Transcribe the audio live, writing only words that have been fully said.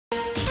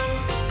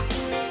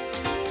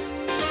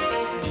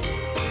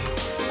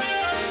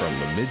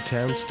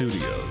Midtown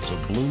studios of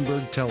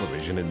Bloomberg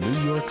Television in New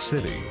York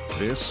City,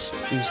 this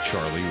is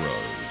Charlie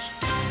Rose.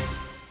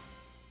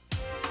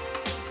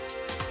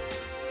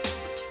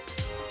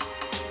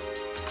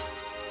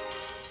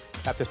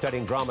 After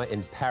studying drama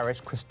in Paris,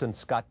 Kristin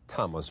Scott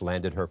Thomas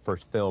landed her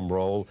first film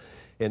role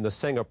in the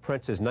Singer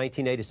Prince's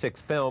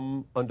 1986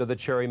 film, Under the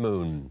Cherry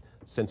Moon.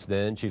 Since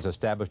then, she's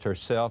established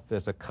herself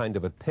as a kind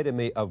of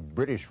epitome of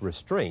British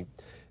restraint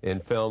in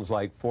films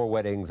like Four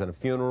Weddings and a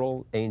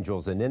Funeral,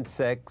 Angels and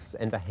Insects,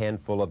 and A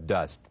Handful of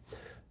Dust.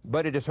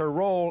 But it is her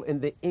role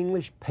in The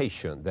English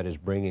Patient that is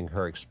bringing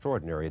her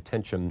extraordinary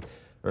attention,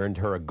 earned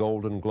her a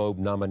Golden Globe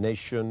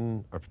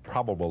nomination, a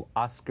probable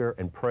Oscar,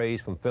 and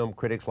praise from film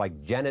critics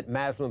like Janet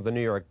Maslin of the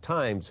New York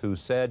Times, who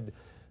said,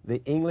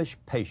 "The English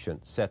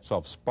Patient sets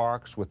off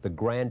sparks with the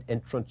grand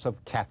entrance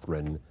of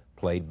Catherine,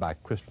 played by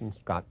Kristin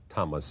Scott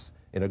Thomas,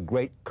 in a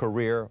great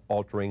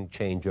career-altering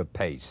change of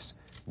pace."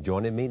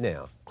 Joining me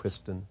now,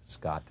 Kristin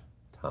Scott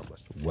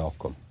Thomas.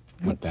 Welcome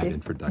with that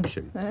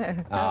introduction.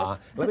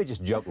 Let me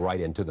just jump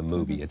right into the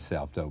movie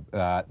itself. So,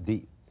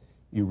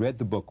 you read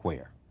the book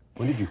where?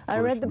 When did you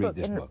first read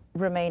this book?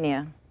 In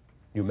Romania.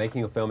 You're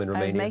making a film in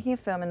Romania? I was making a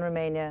film in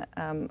Romania,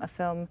 a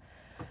film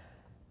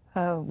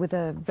with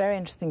a very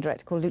interesting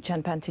director called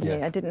Lucian Pantelier.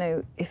 Yes. I didn't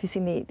know if you've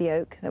seen The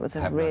Oak. That was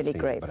a really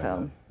great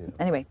film.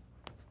 Anyway,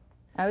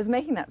 I was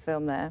making that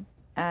film there,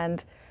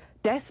 and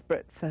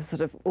desperate for sort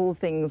of all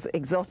things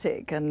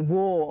exotic and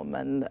warm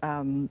and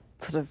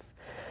sort of,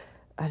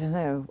 I don't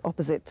know,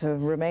 opposite to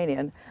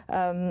Romanian.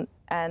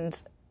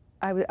 And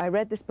I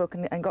read this book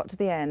and got to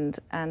the end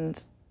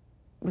and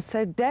was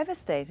so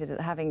devastated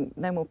at having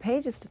no more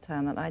pages to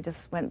turn that I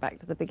just went back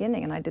to the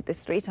beginning, and I did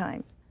this 3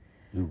 times.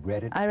 You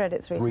read it? I read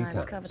it 3 times,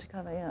 times, cover to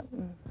cover, yeah.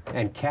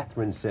 And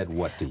Catherine said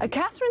what to you?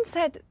 Catherine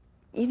said,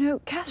 you know,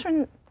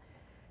 Catherine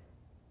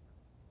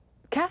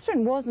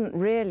wasn't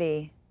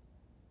really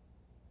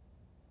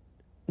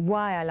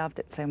why I loved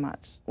it so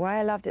much. Why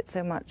I loved it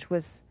so much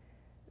was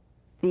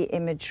the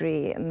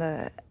imagery and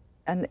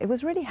it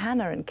was really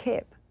Hannah and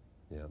Kip.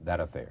 Yeah, that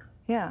affair.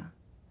 Yeah.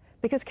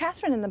 Because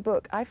Catherine in the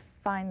book, I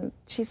find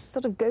she's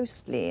sort of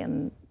ghostly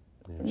and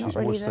not she's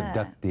really more there.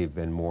 seductive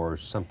and more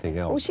something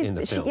else in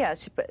the film.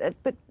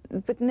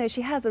 But no,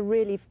 she has a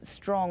really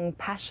strong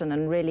passion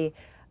and really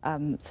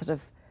sort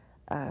of,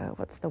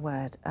 what's the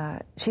word?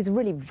 She's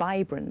really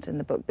vibrant in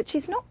the book, but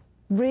she's not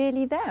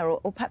really there,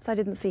 or perhaps I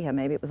didn't see her.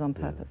 Maybe it was on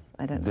purpose.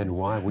 I don't know. Then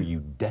why were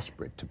you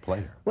desperate to play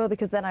her? Well,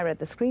 because then I read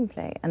the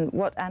screenplay, and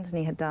what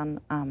Anthony had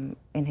done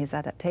in his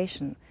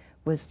adaptation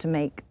was to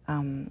make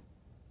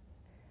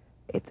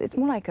it's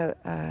more like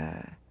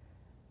a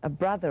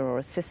brother or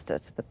a sister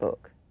to the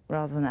book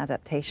rather than an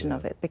adaptation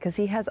of it, because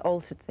he has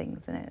altered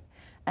things in it,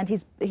 and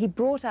he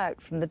brought out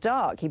from the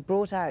dark. He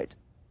brought out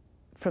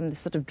from the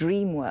sort of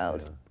dream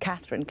world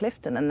Catherine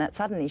Clifton, and that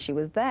suddenly she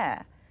was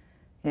there.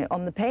 You know,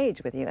 on the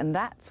page with you, and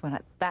that's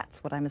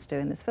what I must do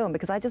in this film,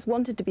 because I just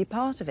wanted to be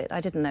part of it.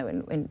 I didn't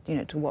know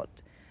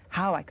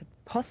how I could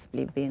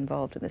possibly be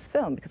involved in this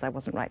film, because I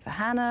wasn't right for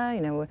Hannah.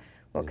 You know,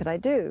 what could I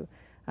do?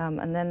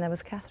 And then there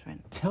was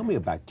Catherine. Tell me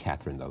about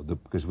Catherine, though,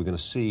 because we're going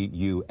to see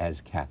you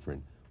as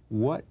Catherine.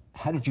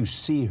 How did you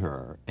see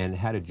her, and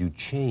how did you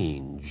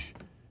change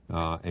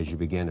as you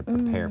began to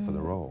prepare for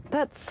the role?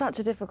 That's such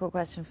a difficult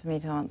question for me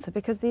to answer,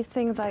 because these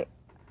things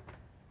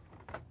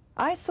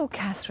I saw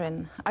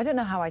Catherine. I don't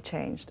know how I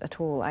changed at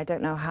all. I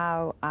don't know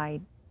how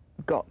I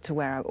got to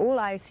where all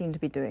I seemed to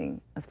be doing,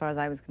 as far as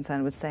I was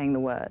concerned, was saying the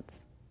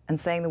words. And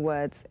saying the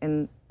words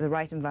in the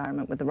right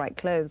environment, with the right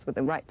clothes, with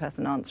the right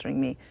person answering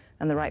me,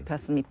 and the right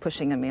person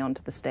pushing me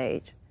onto the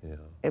stage. Yeah.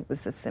 It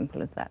was as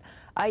simple as that.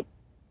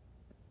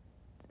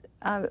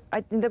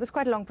 There was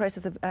quite a long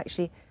process of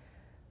actually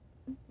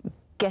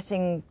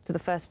getting to the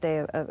first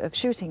day of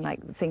shooting,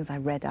 like the things I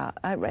read out.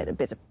 I read a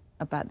bit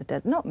about the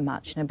desert, not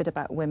much, you know, a bit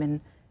about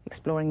women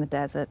exploring the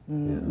desert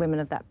and women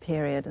of that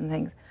period and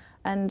things.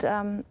 And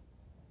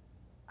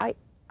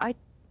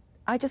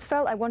I just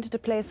felt I wanted to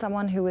play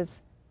someone who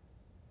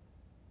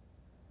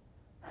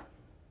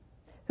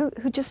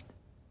just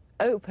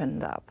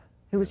opened up,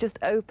 who was just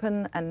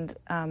open and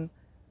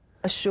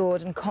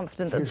assured and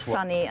confident and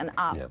sunny and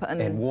up. Yeah.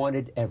 And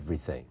wanted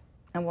everything.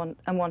 And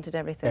wanted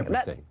everything.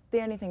 That's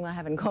the only thing I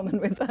have in common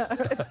with her,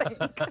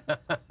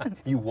 I think.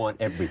 You want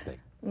everything?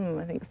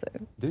 I think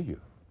so. Do you?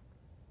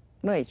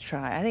 Well, you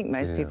try. I think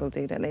most people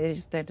do, don't they? They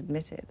just don't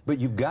admit it. But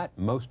you've got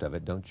most of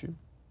it, don't you?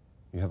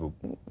 You have a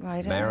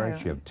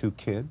marriage, you have 2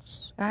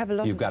 kids. I have a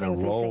lot You've of got a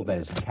things role that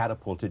has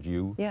catapulted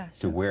you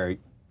to where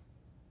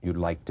you'd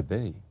like to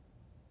be.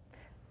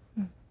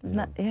 And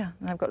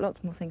I've got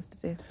lots more things to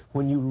do.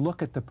 When you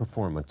look at the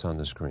performance on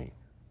the screen,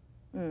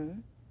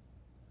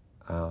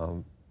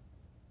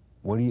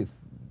 what do you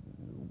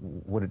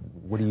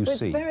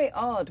see? It's very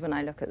odd when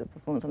I look at the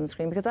performance on the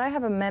screen, because I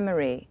have a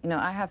memory. You know,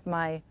 I have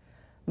my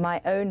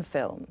own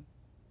film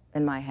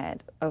in my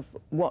head of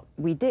what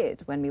we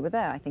did when we were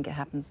there. I think it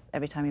happens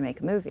every time you make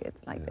a movie.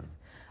 It's like this.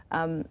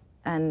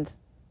 And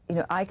you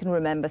know, I can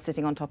remember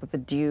sitting on top of a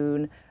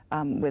dune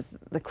with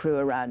the crew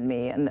around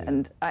me,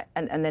 and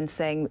then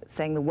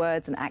saying the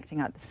words and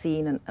acting out the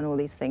scene and all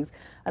these things.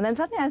 And then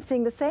suddenly I'm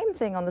seeing the same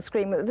thing on the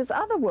screen with this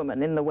other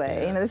woman in the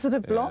way, you know, this sort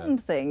of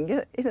blonde thing.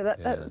 You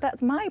know,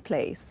 that's my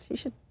place. She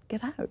should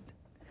get out.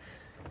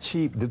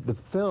 The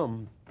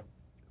film,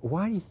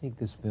 why do you think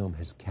this film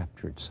has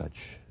captured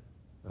such,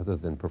 other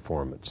than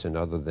performance and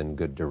other than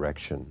good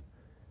direction?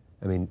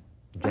 I mean,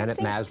 Janet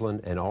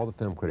Maslin and all the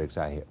film critics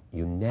I hear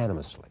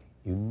unanimously,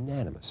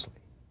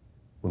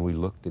 when we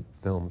looked at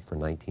films for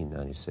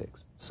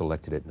 1996,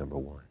 selected it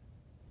 #1.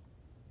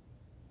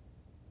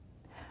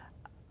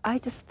 I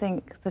just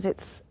think that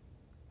it's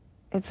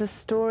a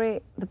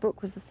story. The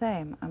book was the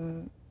same.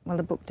 Well,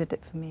 the book did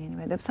it for me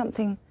anyway. There was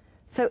something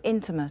so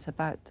intimate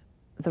about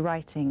the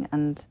writing,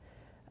 and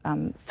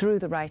through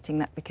the writing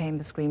that became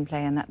the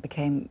screenplay, and that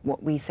became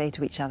what we say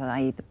to each other,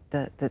 i.e.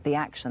 the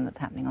action that's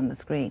happening on the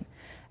screen.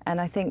 And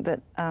I think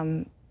that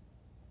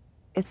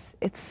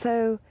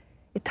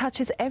it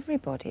touches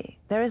everybody.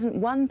 There isn't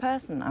one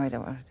person, I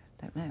don't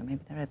know, maybe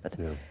there is, but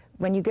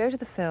when you go to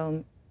the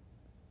film,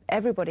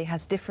 everybody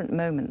has different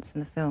moments in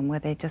the film where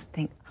they just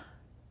think,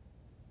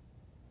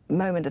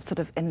 moment of sort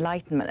of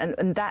enlightenment,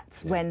 and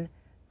that's when,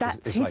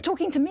 he's like,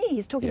 talking to me,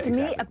 he's talking to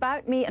me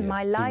about me and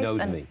my life. He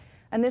knows me.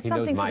 And there's he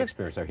something knows my sort of,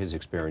 experience or his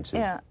experiences.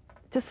 Yeah,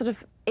 just sort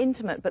of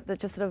intimate, but that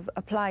just sort of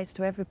applies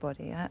to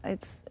everybody.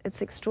 It's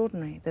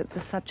extraordinary, the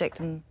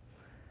subject, and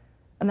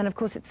then of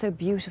course it's so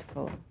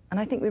beautiful. And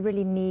I think we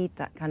really need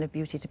that kind of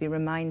beauty to be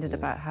reminded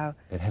about how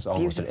it has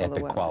almost an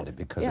epic quality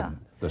because of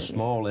the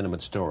small,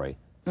 intimate story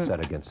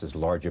set against this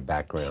larger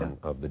background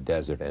of the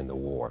desert and the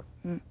war.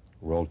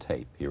 Roll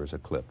tape. Here is a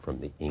clip from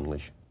The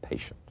English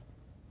Patient.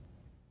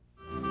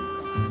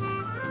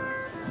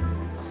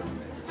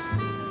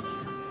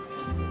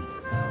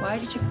 Why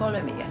did you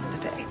follow me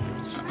yesterday?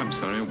 I'm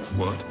sorry,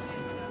 what?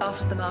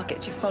 After the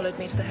market, you followed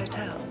me to the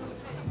hotel.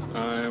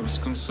 I was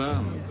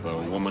concerned for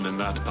a woman in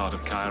that part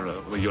of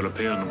Cairo, a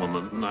European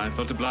woman, and I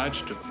felt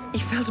obliged to. You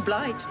felt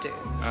obliged to?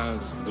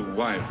 As the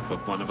wife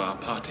of one of our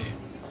party.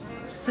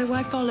 So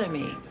why follow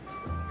me?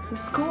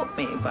 Escort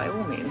me, by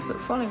all means, but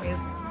follow me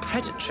is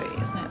predatory,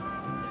 isn't it?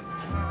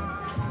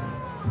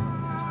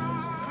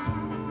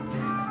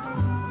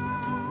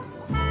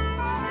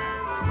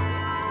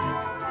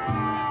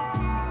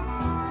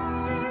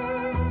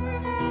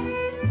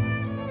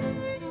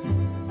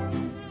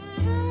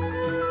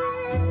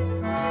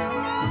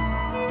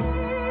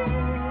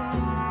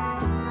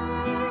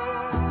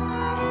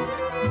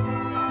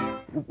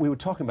 We were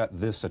talking about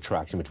this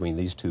attraction between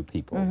these two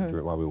people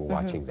while we were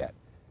watching that.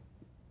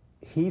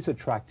 He's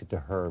attracted to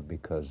her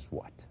because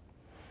what?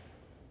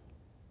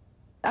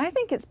 I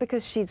think it's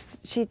because she's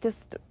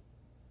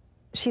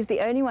the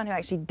only one who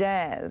actually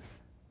dares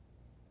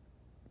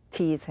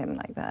tease him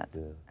like that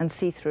and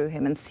see through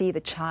him and see the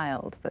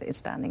child that is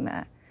standing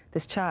there,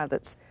 this child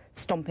that's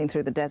stomping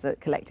through the desert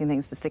collecting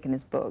things to stick in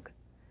his book.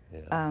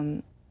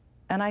 And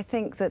I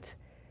think that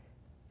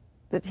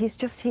he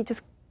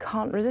just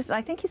can't resist.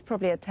 I think he's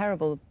probably a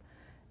terrible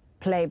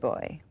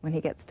playboy when he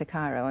gets to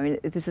Cairo. I mean,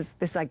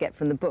 this I get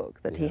from the book,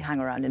 that he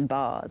hung around in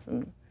bars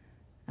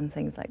and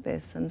things like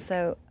this. And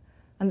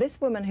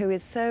this woman who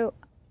is so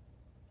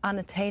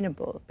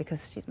unattainable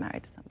because she's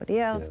married to somebody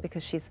else,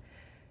 because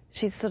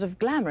she's sort of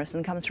glamorous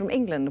and comes from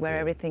England where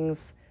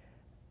everything's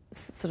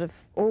sort of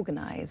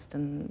organized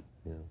and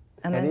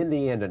and in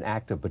the end, an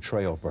act of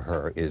betrayal for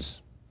her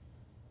is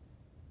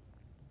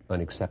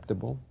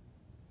unacceptable.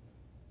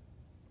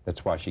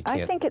 That's why she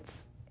can't. I think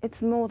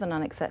it's more than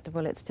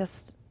unacceptable.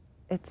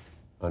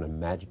 It's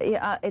unimaginable.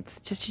 Yeah, it's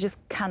just she just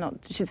cannot.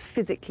 She's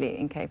physically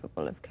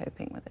incapable of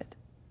coping with it.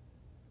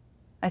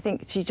 I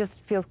think she just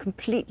feels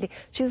completely.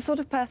 She's the sort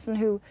of person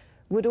who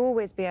would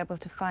always be able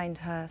to find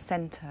her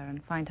center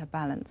and find her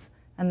balance,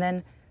 and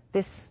then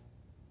this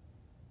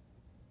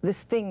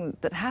thing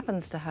that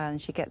happens to her,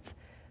 and she gets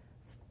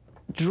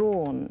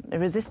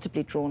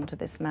irresistibly drawn to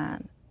this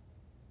man,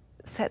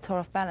 sets her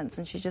off balance,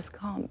 and she just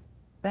can't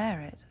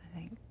bear it. I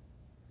think.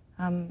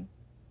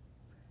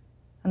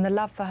 And the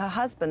love for her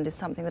husband is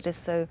something that is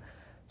so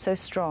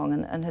strong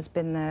and has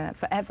been there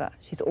forever.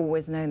 She's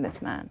always known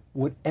this man.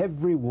 Would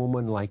every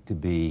woman like to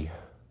be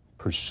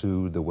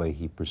pursued the way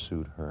he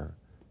pursued her?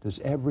 Does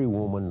every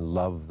woman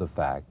love the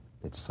fact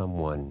that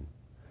someone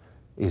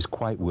is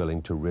quite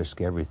willing to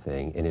risk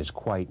everything and is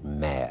quite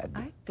mad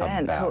I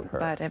daren't talk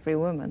about every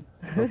woman.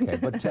 Okay,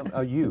 but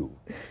are you?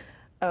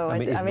 Oh, I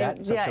mean, is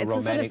that such a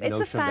romantic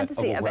notion it's a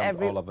fantasy that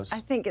overwhelmed all of us? I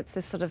think it's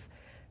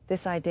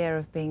this idea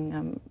of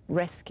being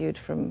rescued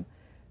from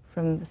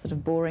the sort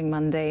of boring,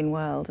 mundane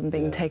world and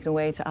being taken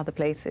away to other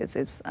places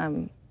is...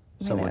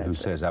 Someone who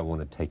says, I want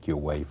to take you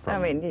away from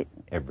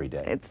every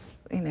day. It's,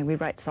 we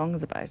write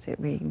songs about it,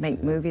 we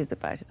make movies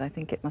about it. I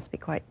think it must be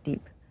quite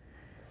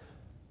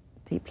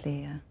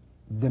deeply...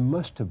 There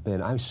must have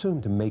been, I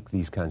assume to make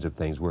these kinds of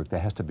things work, there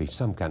has to be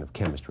some kind of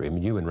chemistry. I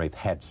mean, you and Rafe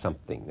had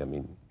something. I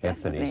mean,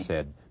 Definitely. Anthony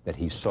said that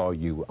he saw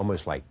you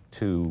almost like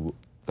two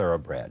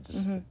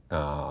thoroughbreds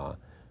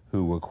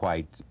who were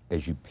quite,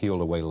 as you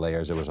peeled away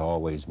layers, there was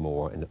always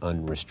more and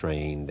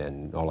unrestrained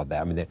and all of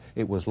that. I mean,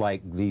 it was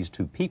like these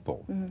two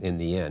people in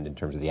the end, in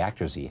terms of the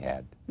actors he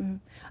had.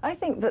 I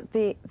think that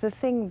the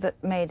thing that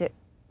made it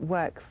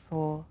work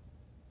for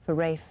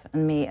Rafe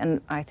and me,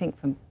 and I think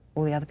for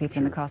all the other people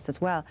in the cast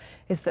as well,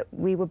 is that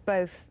we were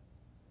both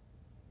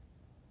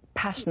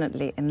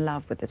passionately in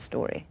love with this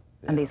story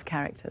and these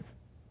characters.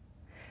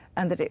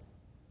 And that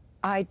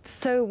I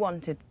so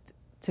wanted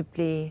to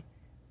be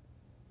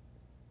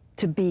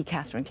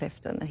Catherine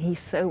Clifton, and he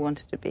so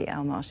wanted to be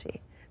Al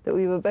Marshi, that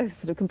we were both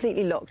sort of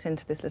completely locked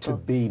into this little...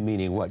 To be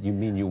meaning what? You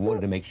mean you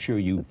wanted to make sure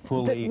you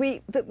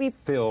fully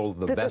fill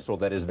the vessel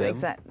that is them?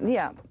 Exactly,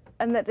 yeah.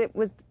 And that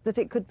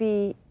it could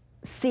be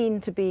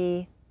seen to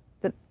be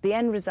the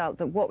end result,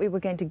 that what we were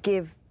going to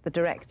give the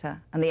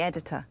director and the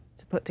editor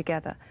to put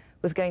together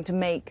was going to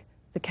make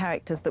the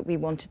characters that we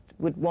would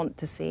want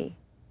to see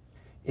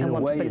and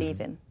want to believe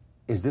in.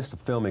 Is this a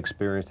film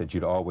experience that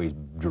you'd always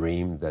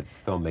dreamed that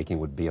filmmaking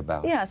would be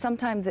about? Yeah,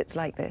 sometimes it's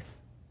like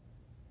this.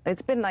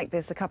 It's been like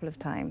this a couple of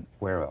times.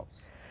 Where else?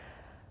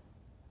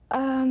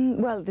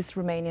 Well, this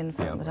Romanian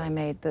film that I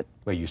made.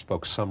 Well, you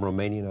spoke some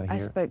Romanian, I hear? I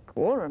spoke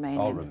all Romanian.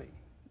 All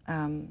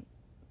Romanian.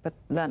 But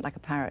learnt like a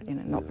parrot, you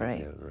know, not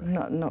very,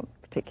 not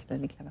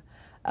particularly clever.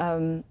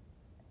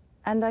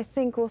 And I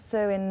think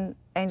also in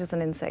Angels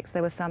and Insects,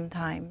 there were some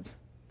times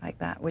like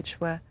that, which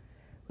were,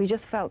 we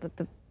just felt that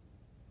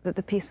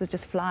the piece was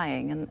just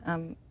flying,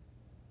 and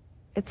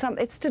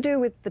it's to do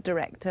with the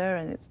director,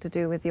 and it's to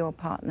do with your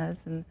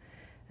partners, and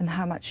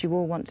how much you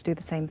all want to do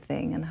the same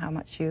thing, and how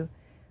much you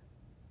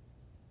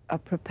are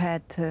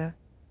prepared to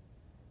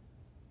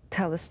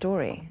tell the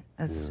story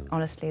as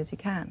honestly as you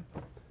can.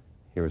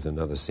 Here's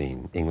another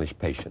scene, English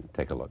Patient.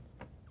 Take a look.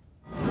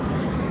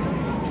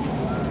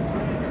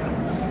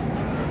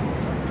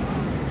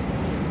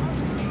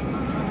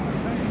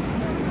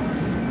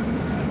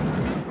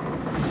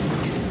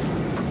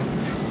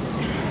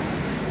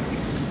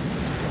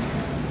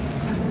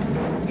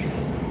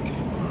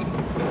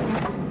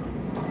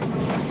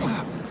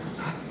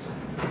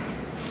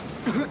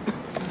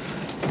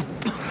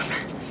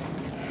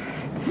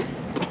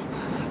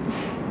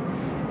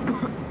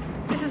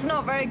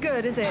 Very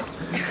good, is it?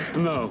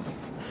 No.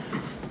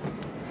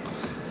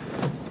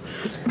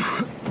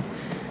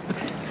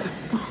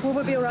 Will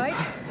we be all right?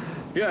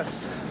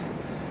 Yes.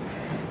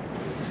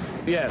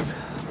 Yes.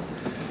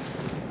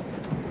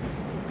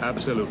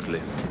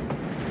 Absolutely.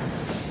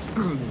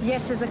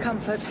 Yes is a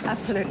comfort.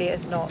 Absolutely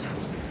is not.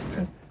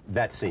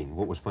 That scene,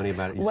 what was funny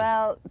about it?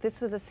 Well, this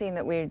was a scene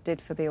that we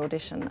did for the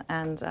audition,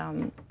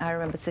 and I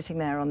remember sitting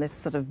there on this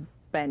sort of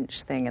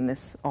bench thing in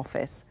this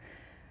office,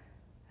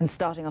 and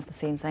starting off the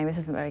scene saying, "This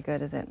isn't very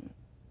good, is it?"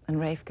 And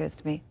Rafe goes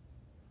to me,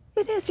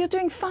 "It is, you're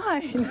doing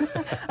fine."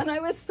 And I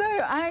was so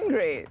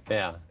angry.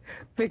 Yeah.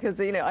 Because,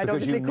 you know, I'd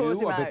obviously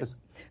called him out.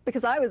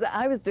 Because I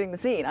was doing the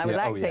scene. I was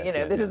acting,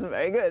 this isn't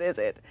very good, is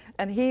it?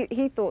 And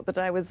he thought that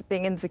I was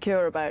being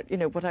insecure about, you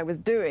know, what I was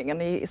doing.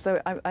 And so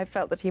I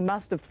felt that he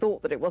must have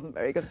thought that it wasn't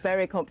very good,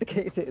 very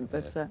complicated.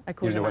 But I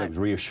called him out. What he was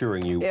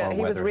reassuring you, yeah, or he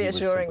was whether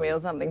reassuring me or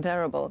something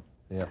terrible.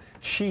 Yeah.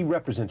 She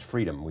represents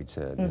freedom, we'd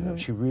said. You know.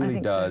 She really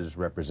does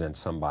represent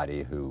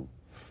somebody who...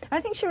 I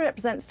think she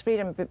represents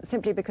freedom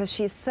simply because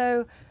she's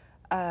so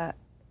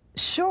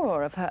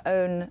sure of her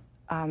own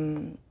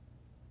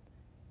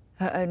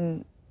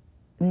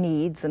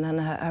needs and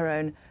her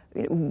own,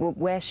 you know,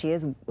 where she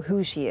is,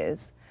 who she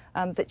is,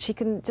 that she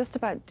can just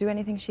about do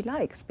anything she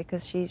likes,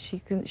 because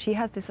she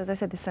has this, as I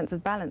said, this sense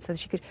of balance. So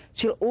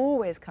she'll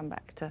always come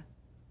back to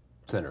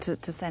center,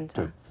 to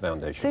center, to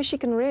foundation. So she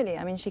can really,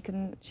 I mean, she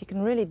can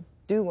really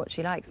do what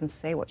she likes and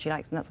say what she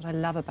likes, and that's what I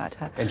love about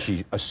her. And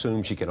she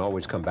assumes she can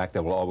always come back.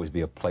 There will always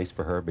be a place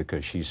for her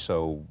because she's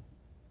so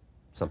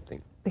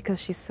something.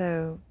 Because she's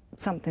so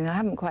something. I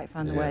haven't quite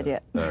found the word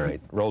yet. All right,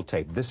 roll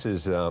tape. This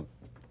is a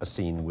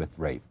scene with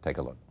Rafe. Take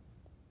a look.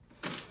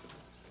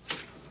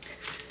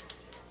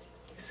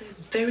 So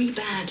very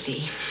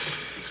badly.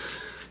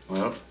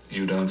 Well,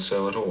 you don't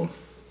sew at all.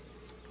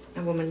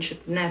 A woman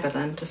should never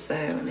learn to sew,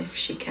 and if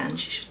she can,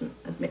 she shouldn't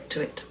admit to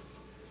it.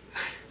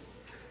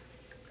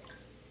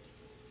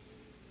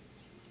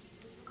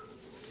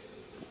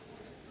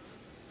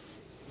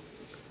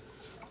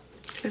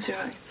 Close your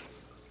eyes.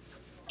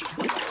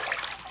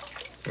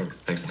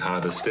 Makes it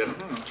harder still.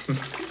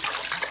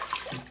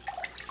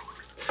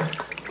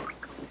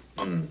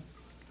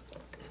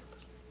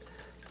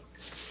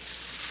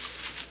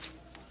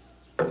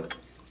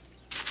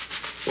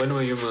 When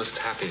were you most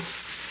happy?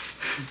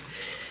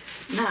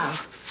 Now.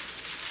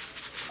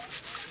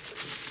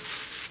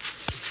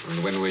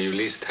 And when were you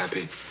least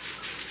happy?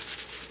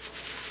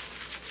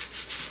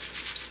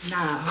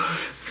 Now.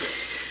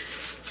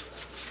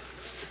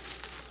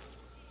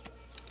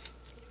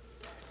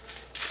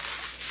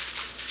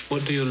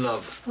 What do you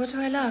love? What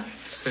do I love?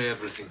 Say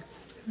everything.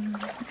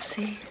 Let's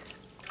see.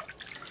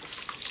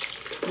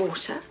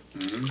 Water.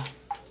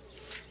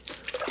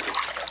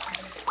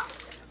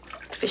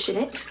 Fish in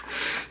it.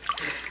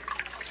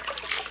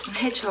 And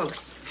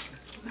hedgehogs.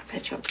 I love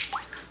hedgehogs.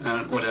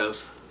 What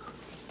else?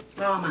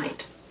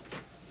 Marmite.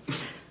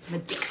 I'm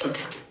addicted.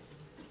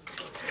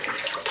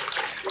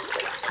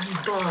 And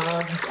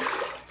baths.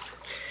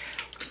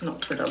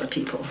 Not with other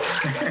people.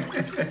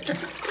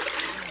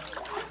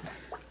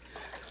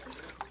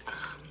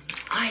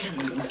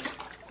 Islands.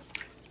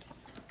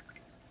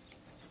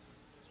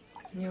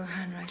 Your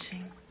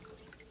handwriting.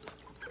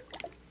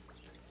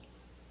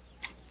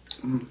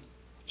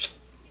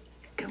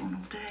 Go on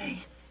all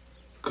day.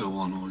 Go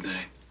on all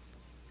day.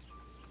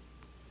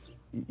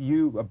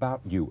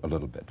 About you a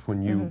little bit.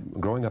 When you,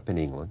 growing up in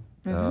England,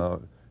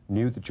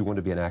 knew that you wanted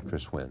to be an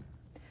actress when?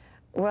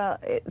 Well,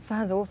 it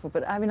sounds awful,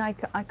 but I mean, I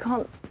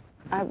can't...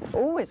 I've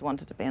always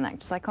wanted to be an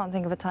actress. I can't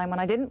think of a time when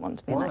I didn't want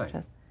to be an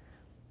actress.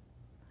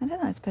 I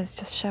don't know, I suppose it's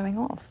just showing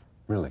off.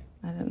 Really?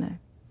 I don't know.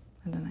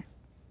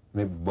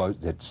 Maybe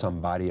was it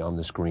somebody on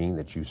the screen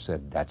that you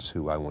said, that's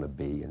who I want to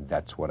be and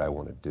that's what I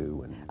want to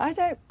do? And I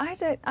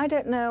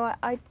don't know.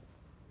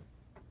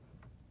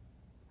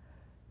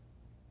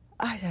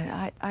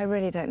 I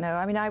really don't know.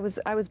 I mean, I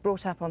was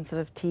brought up on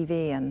sort of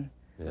TV and,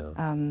 you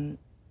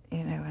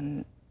know,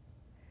 and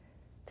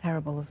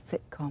terrible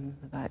sitcoms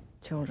about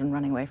children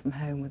running away from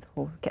home with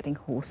getting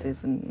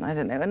horses and I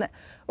don't know, and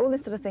all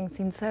this sort of thing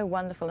seemed so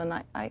wonderful. And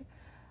I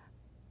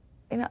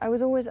you know, I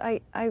was always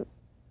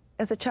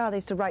as a child I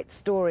used to write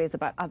stories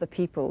about other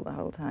people the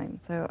whole time.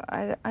 So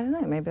I don't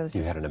know. Maybe I was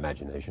just. You had an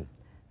imagination.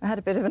 I had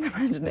a bit of an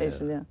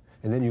imagination, yeah.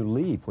 And then you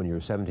leave when you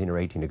were 17 or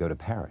 18 to go to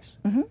Paris.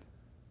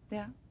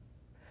 Yeah.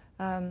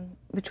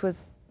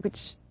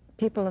 Which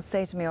people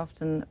say to me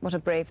often, what a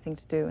brave thing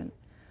to do, and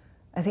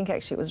I think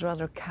actually it was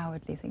rather a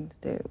cowardly thing to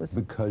do. It was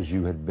because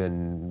you had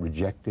been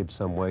rejected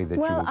some way that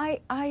well, you...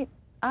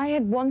 I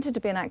had wanted to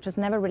be an actress,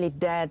 never really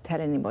dared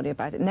tell anybody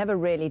about it, never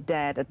really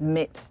dared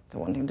admit to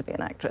wanting to be an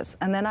actress.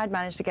 And then I'd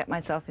managed to get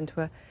myself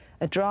into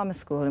a drama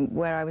school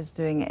where I was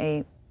doing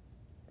a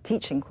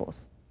teaching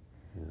course.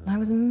 Yeah. And I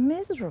was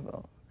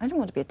miserable. I didn't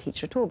want to be a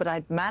teacher at all, but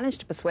I'd managed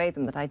to persuade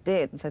them that I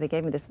did, and so they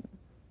gave me this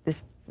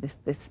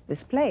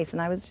place,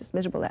 and I was just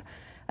miserable there.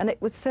 And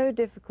it was so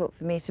difficult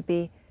for me to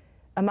be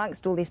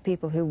amongst all these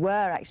people who were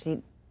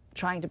actually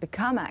trying to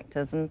become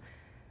actors, and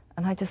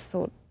I just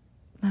thought,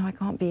 no, I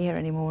can't be here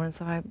anymore, and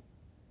so I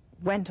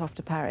went off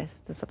to Paris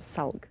to sort of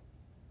sulk,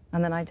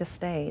 and then I just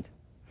stayed.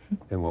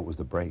 And what was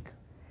the break?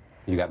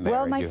 You got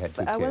married, you had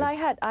 2 kids? Well,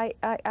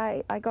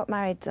 I got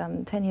married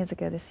 10 years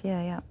ago this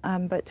year, yeah.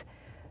 But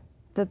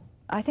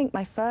I think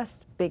my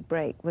first big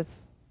break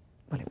was,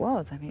 well,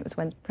 it was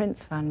when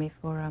Prince found me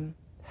for...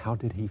 How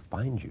did he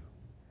find you?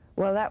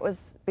 Well, that was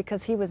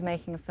because he was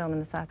making a film in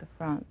the south of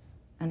France,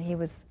 and he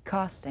was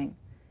casting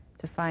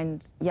to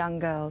find young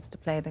girls to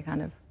play the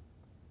kind of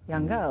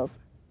young girls.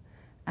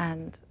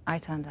 And I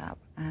turned up,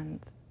 and...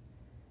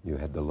 You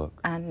had the look.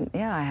 And,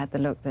 yeah, I had the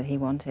look that he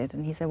wanted.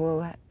 And he said,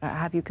 well,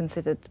 have you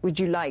considered, would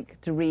you like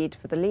to read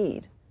for the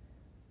lead?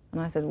 And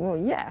I said, well,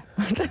 yeah.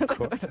 Of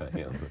course I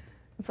am.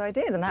 So I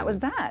did, and that was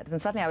that. And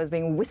suddenly I was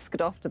being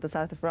whisked off to the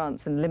south of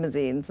France in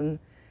limousines and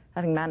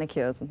having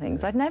manicures and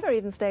things. I'd never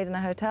even stayed in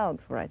a hotel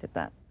before I did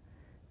that.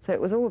 So it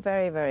was all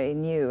very, very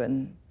new.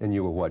 And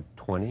you were, what,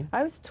 20?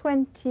 I was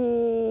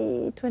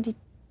 22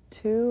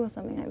 or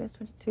something like this,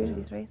 22,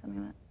 23,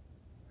 something like that.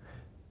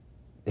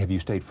 Have you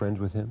stayed friends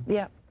with him?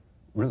 Yeah.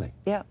 Really?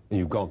 Yeah. And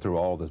you've gone through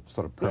all the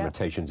sort of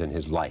permutations in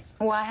his life?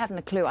 Well, I haven't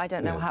a clue. I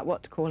don't know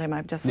what to call him.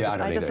 I've just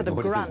I just sort of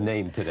what grunt. Is his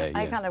name today?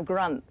 I kind of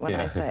grunt when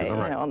I say, you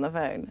know, on the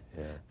phone.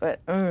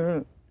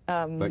 Yeah.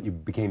 But you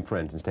became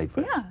friends and stayed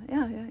friends?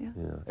 Yeah.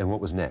 And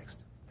what was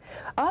next?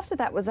 After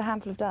that was A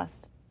Handful of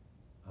Dust.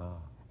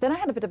 Then I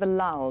had a bit of a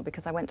lull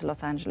because I went to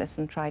Los Angeles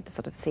and tried to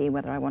sort of see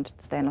whether I wanted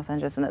to stay in Los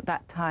Angeles, and at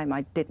that time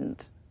I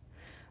didn't.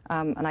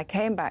 And I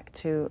came back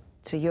to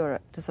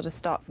Europe to sort of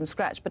start from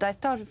scratch. But I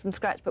started from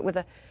scratch, but with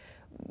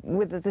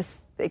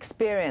this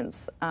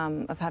experience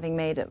of having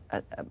made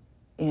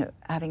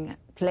having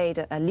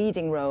played a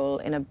leading role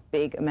in a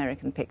big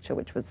American picture,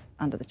 which was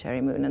Under the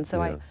Cherry Moon, and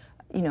so I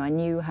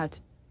knew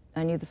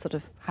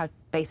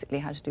basically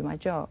how to do my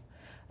job,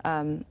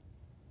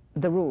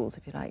 the rules,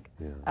 if you like.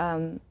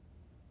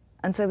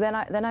 And so then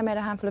I made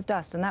A Handful of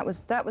Dust, and that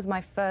was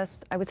my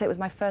first. I would say it was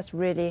my first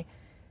really,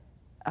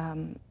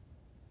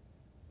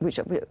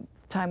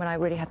 time when I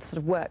really had to sort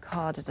of work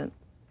hard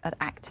at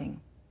acting.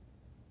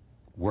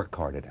 Work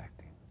hard at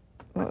acting.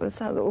 Well, that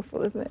sounds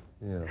awful, isn't it?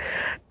 Yeah.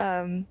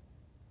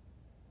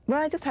 Well,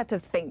 I just had to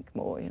think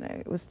more, you know.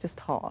 It was just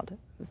hard. It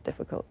was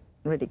difficult.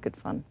 Really good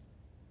fun.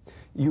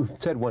 You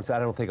said once, I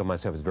don't think of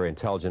myself as very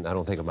intelligent. I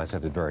don't think of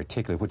myself as very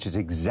articulate, which is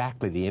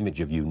exactly the image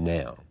of you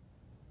now.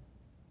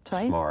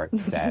 Sorry? Smart,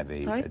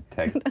 savvy,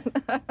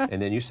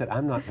 and then you said,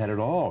 I'm not that at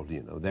all,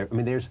 you know.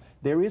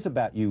 There is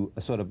about you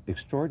a sort of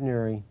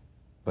extraordinary,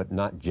 but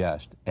not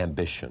just,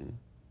 ambition,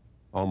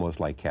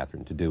 almost like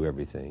Catherine, to do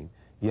everything.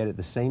 Yet at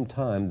the same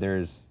time,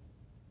 there's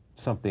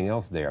something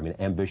else there. I mean,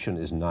 ambition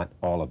is not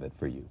all of it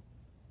for you.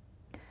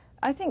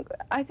 I think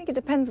it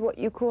depends what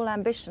you call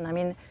ambition. I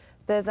mean,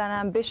 there's an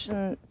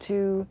ambition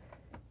to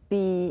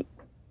be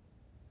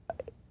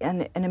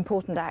an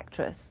important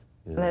actress.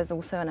 Yeah. There's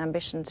also an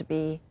ambition to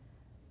be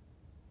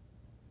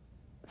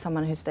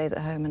someone who stays at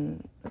home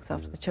and looks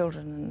after the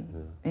children,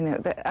 and you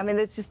know, I mean,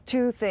 there's just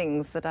two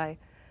things that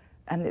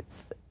and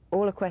it's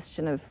all a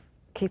question of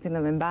keeping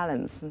them in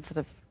balance and sort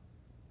of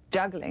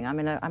juggling. I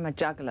mean, I'm a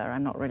juggler.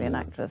 I'm not really an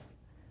actress.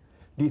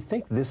 Do you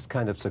think this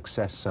kind of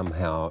success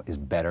somehow is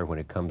better when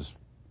it comes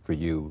for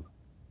you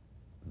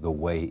the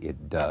way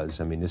it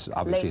does? I mean, this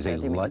obviously is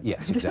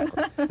yes,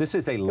 exactly. This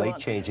is a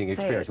late-changing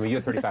experience. I mean,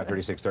 you're 35,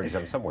 36,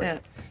 37,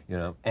 somewhere, you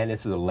know, and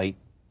this is a late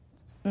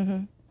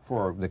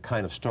for the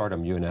kind of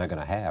stardom you and I are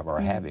going to have, or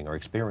having, or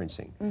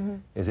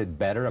experiencing. Is it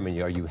better? I mean,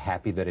 are you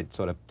happy that it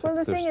sort of took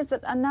the thing is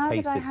that now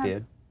pace that I it have,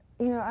 did?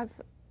 you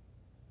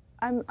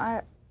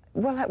know,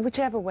 well,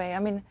 whichever way. I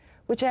mean,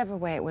 whichever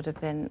way it would have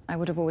been, I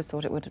would have always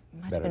thought it might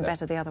have been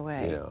better the other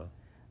way.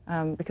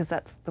 Yeah. Because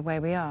that's the way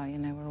we are. You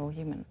know, we're all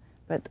human.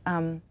 But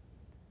I'm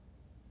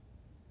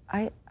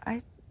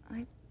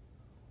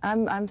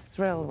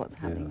thrilled what's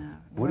happening now.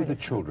 What do the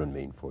children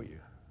mean for you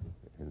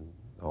in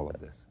all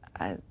of this?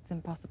 It's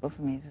impossible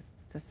for me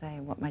to say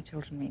what my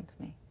children mean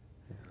to me.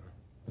 Yeah.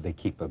 They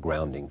keep a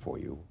grounding for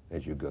you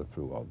as you go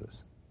through all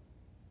this.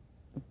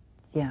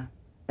 Yeah.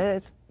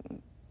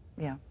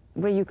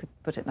 Well, you could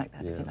put it like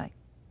that if you like.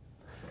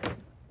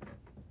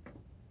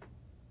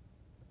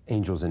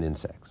 Angels and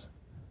Insects.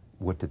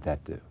 What did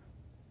that do?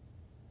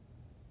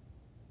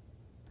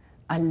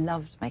 I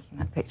loved making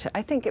that picture.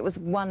 I think it was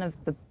one of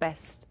the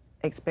best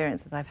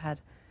experiences I've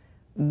had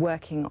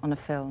working on a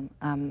film,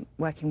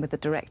 working with the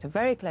director,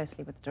 very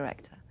closely with the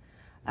director,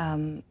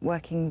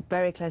 working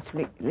very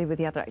closely with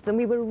the other actors. And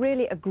we were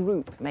really a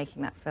group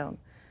making that film.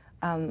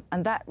 And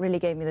that really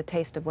gave me the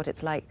taste of what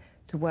it's like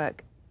to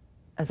work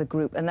as a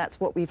group. And that's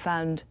what we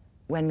found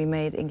when we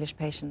made English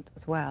Patient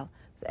as well.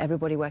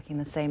 Everybody working in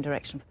the same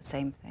direction for the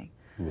same thing.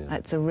 Yeah.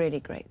 It's a really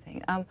great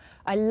thing.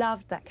 I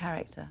loved that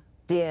character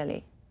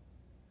dearly.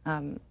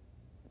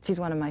 She's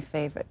one of my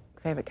favorite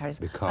characters.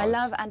 Because I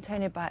love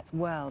Antonia Byatt's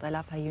world. I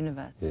love her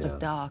universe, sort of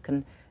dark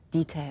and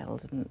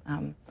detailed,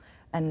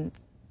 and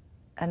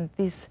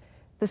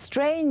the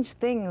strange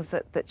things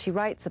that she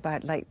writes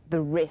about, like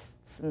the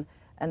wrists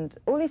and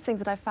all these things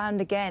that I found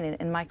again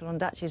in Michael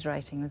Ondaatje's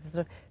writing. There's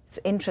sort of this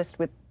interest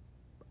with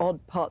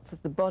odd parts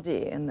of the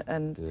body and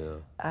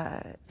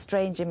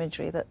strange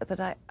imagery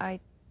that I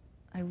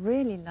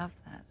really love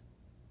that.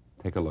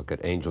 Take a look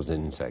at Angels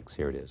and Insects.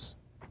 Here it is.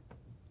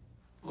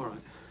 All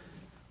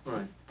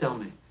right. Tell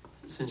me,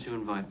 since you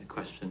invite the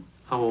question,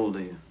 how old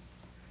are you?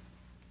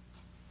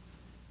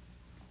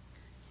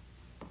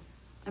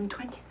 I'm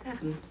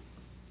 27.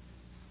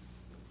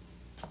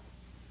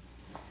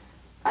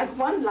 I've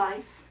one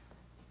life.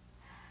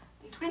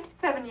 And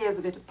 27 years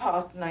of it have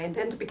passed, and I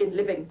intend to begin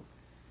living.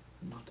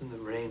 Not in the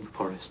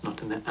rainforest,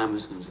 not in the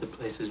Amazons. The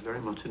place is very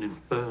much an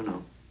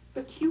inferno.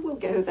 But you will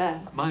go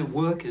there. My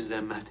work is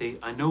there, Mattie.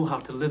 I know how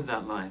to live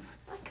that life.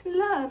 I can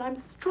learn. I'm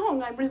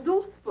strong. I'm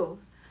resourceful.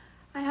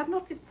 I have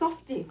not lived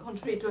softly,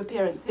 contrary to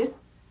appearances.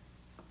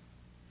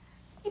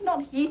 You'd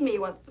not heed me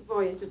once the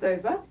voyage is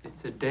over.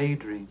 It's a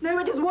daydream. No,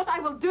 it is what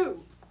I will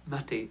do.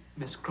 Mattie,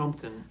 Miss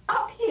Crompton.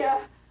 Up here,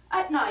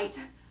 at night,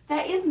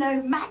 there is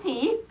no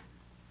Mattie.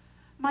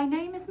 My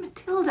name is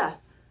Matilda.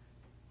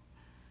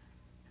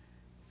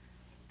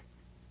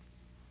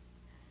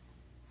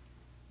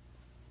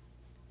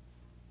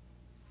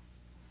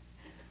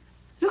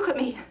 Look at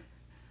me.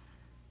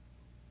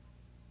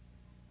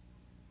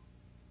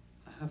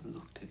 I haven't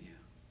looked at you.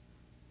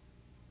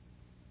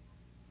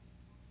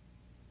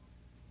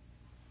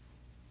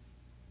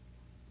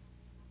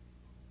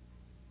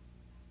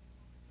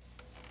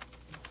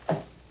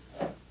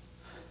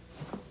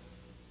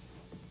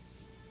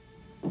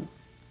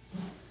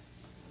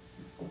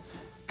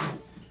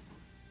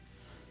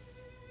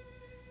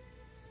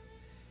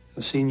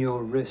 I've seen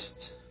your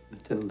wrists,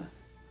 Matilda.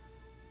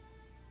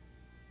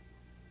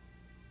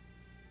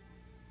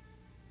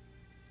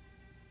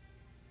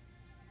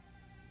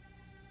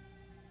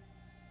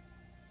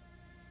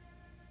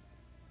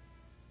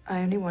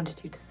 I only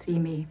wanted you to see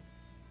me.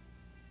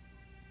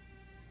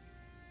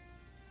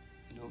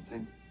 I don't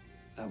think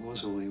that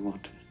was all you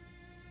wanted.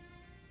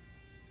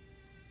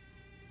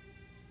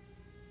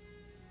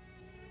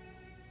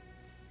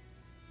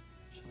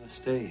 Shall I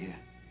stay here?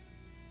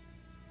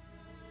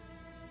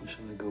 Or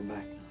shall I go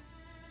back now?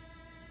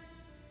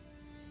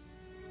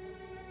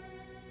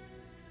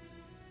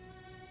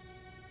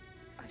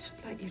 I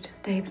should like you to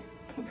stay, but it's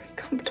not very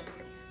comfortable.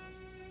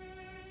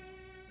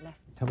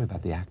 Tell me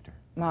about the actor.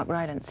 Mark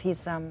Rylance.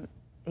 He's a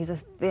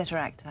theatre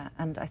actor,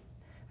 and I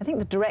think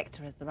the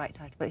director is the right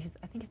title, but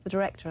I think he's the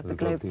director of the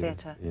Globe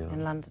Theatre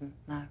in London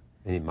now.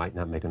 And he might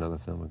not make another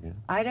film again?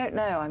 I don't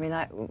know. I mean,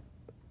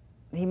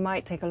 he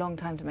might take a long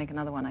time to make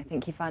another one. I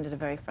think he found it a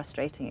very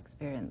frustrating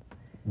experience.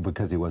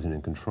 Because he wasn't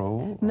in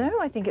control? No,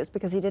 I think it's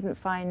because he didn't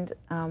find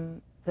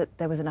that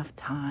there was enough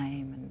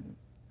time,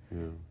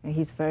 and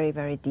he's very,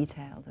 very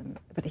detailed,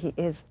 but he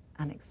is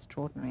an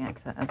extraordinary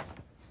actor.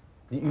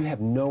 You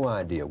have no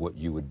idea what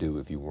you would do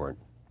if you weren't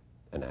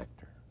an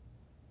actor.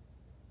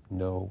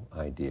 No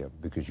idea,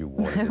 because you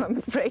wanted No, I'm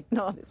afraid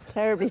not. It's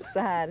terribly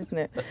sad, isn't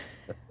it?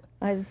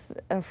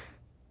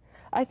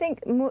 I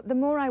think the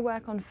more I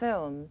work on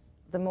films,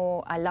 the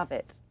more I love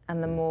it,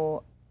 and the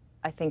more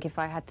I think if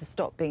I had to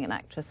stop being an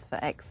actress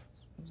for X,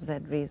 Z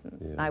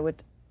reasons, I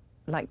would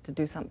like to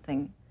do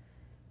something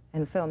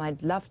in film.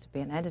 I'd love to be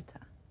an editor.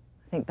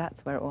 I think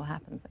that's where it all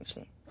happens,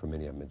 actually. For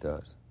many of them, it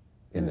does,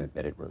 in the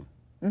edit room.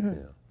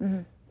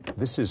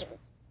 This is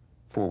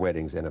 4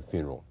 weddings and a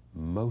funeral.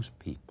 Most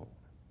people,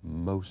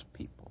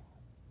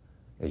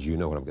 as you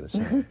know what I'm going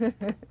to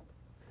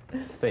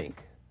say,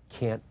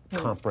 can't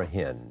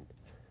comprehend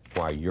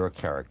why your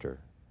character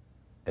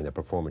and the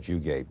performance you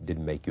gave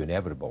didn't make you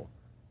inevitable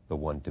the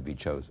one to be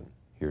chosen.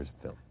 Here's a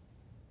film.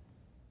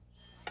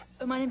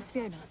 Oh, my name's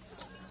Fiona.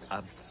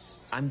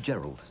 I'm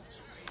Gerald.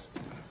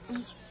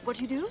 What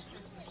do you do?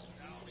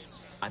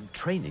 I'm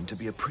training to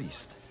be a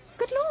priest.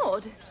 Good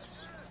Lord. Do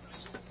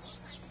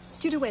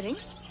you do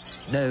weddings?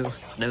 No,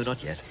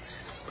 not yet.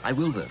 I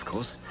will, though, of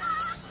course.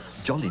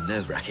 Jolly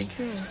nerve-wracking.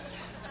 Yes.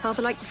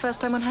 Rather like the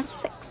first time one has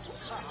sex.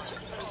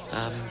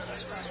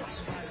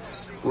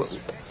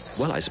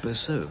 Well, I suppose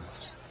so.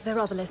 They're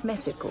rather less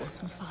messy, of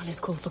course, and far less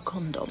call for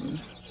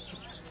condoms.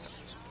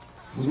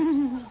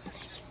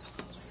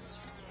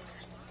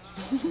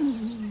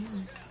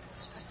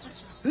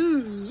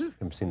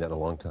 Haven't seen that in a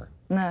long time.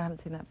 No, I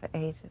haven't seen that for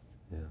ages.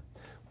 Yeah.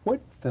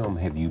 What film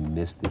have you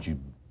missed that you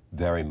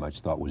very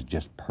much thought was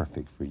just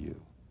perfect for you?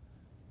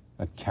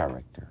 A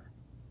character.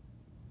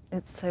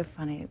 It's so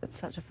funny. It's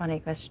such a funny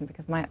question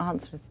because my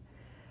answer is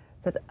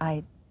that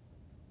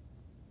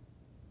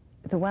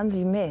the ones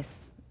you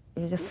miss,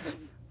 you just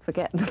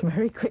forget them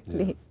very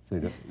quickly.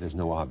 Yeah. So there's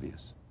no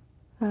obvious.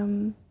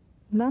 None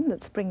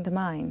that spring to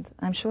mind.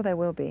 I'm sure there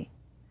will be.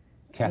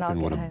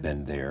 Catherine would have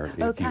been there if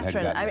you had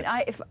Catherine. gotten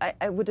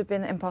I would have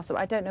been impossible.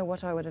 I don't know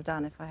what I would have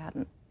done if I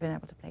hadn't been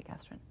able to play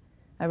Catherine.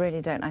 I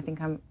really don't. I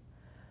think I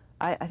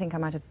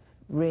might have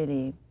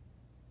really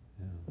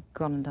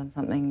gone and done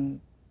something.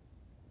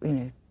 You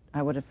know,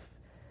 I would have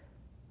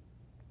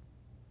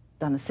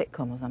done a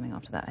sitcom or something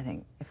after that. I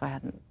think if I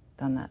hadn't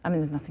done that. I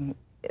mean, there's nothing.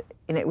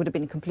 You know, it would have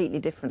been completely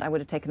different. I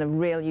would have taken a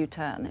real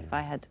U-turn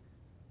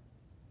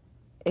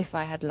if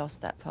I had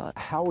lost that part.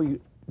 How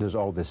does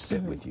all this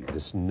sit with you?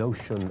 This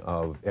notion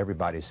of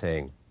everybody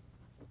saying,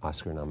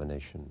 Oscar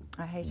nomination,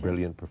 I hate it.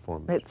 Brilliant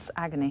performance. It's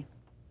agony.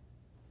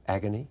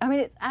 Agony? I mean,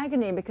 it's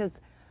agony because,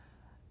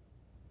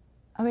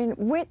 I mean,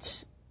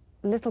 which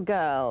little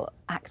girl,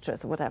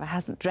 actress or whatever,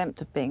 hasn't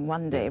dreamt of being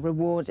one day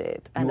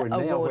rewarded and you are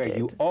awarded? now where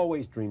you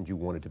always dreamed you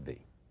wanted to be.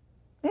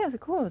 Yes, of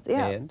course,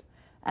 yeah.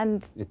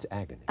 And it's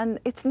agony. And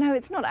it's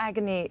not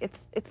agony.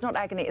 It's not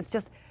agony. It's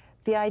just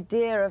the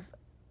idea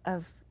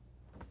of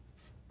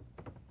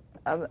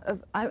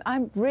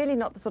I'm really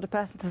not the sort of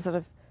person to sort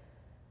of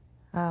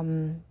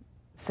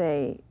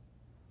say,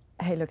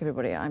 hey, look,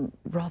 everybody, I'm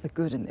rather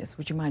good in this.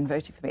 Would you mind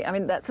voting for me? I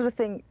mean, that sort of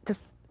thing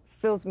just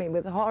fills me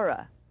with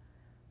horror.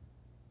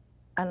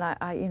 And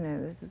I you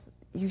know,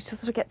 you just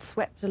sort of get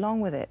swept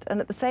along with it.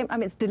 And at the same, I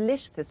mean, it's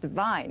delicious, it's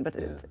divine, but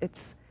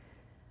it's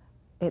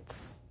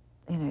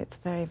you know, it's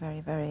very, very,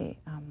 very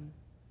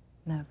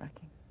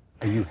nerve-wracking.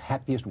 Are you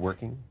happiest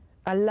working?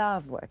 I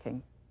love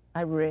working.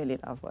 I really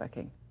love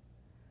working.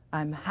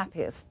 I'm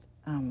happiest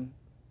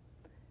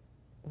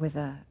with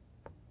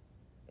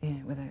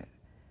with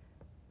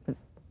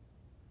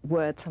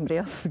words somebody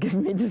else has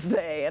given me to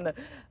say and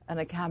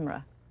a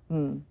camera.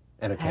 And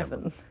a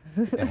Heaven.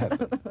 camera. And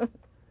heaven.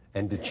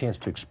 And the chance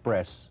to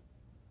express.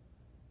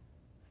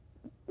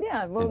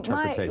 Yeah, well,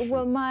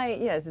 interpretation.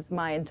 yes, it's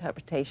my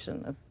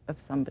interpretation of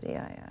somebody.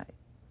 I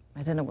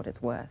don't know what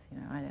it's worth,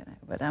 you know. I don't know,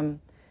 but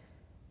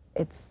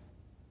it's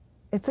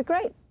a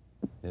great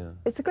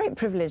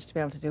privilege to be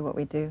able to do what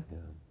we do. Yeah.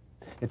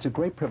 It's a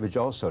great privilege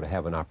also to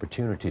have an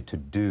opportunity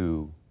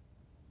to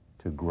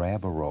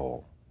grab a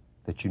role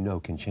that you know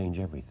can change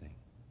everything.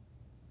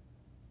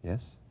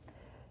 Yes?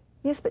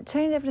 Yes, but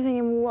change everything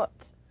in what?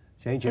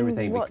 Change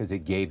everything because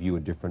it gave you a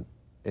different,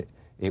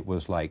 it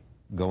was like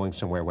going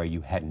somewhere where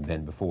you hadn't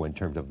been before in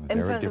terms of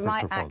very different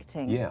my performance.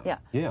 acting. Yeah.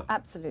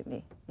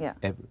 Absolutely. Yeah.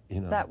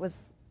 You know, that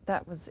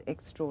was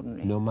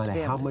extraordinary. no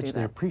matter how much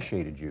they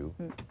appreciated you.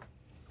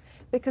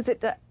 Because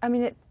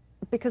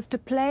because to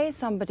play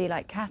somebody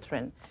like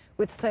Catherine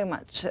with so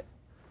much,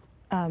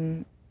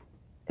 who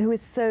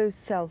is so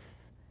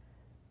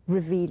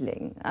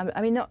self-revealing.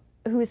 I mean, not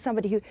who is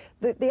somebody who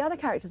the other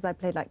characters I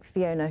played, like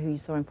Fiona, who you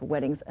saw in For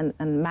Weddings,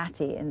 and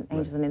Matty in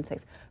Angels and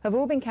Insects, have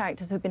all been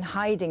characters who have been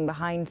hiding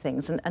behind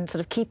things and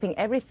sort of keeping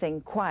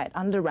everything quiet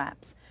under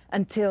wraps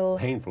until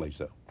painfully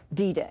so.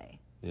 D-Day.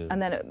 Yeah.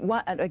 And then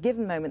at a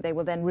given moment, they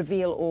will then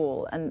reveal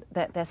all, and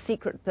their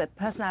secret, their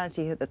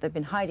personality that they've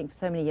been hiding for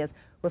so many years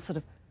will sort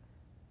of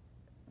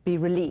be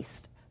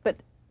released.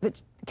 But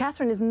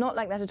Catherine is not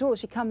like that at all.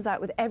 She comes out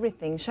with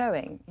everything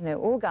showing, you know,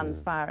 all guns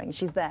firing.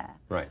 She's there.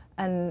 Right.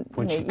 And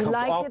when you know, she comes you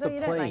like off it the or you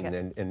don't like plane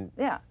it. and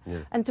yeah.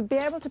 And to be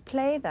able to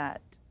play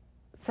that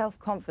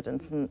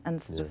self-confidence and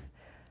sort of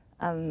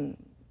and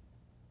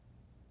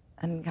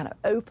kind of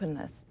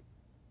openness,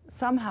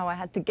 somehow I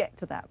had to get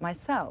to that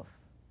myself.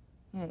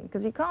 You know,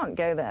 because you can't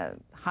go there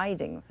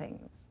hiding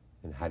things.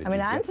 And how did I mean,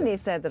 you get Anthony that?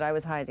 said that I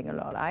was hiding a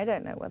lot. I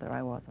don't know whether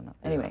I was or not.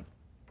 Anyway.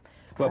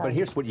 Well, but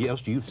here's what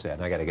else you've said,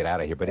 and I got to get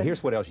out of here, but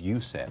here's what else you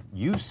said.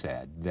 You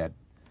said that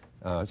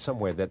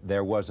somewhere that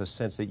there was a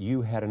sense that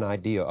you had an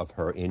idea of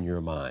her in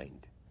your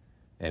mind.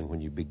 And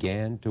when you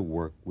began to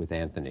work with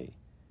Anthony,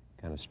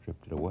 kind of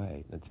stripped it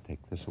away. Let's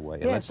take this away.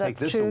 And let's take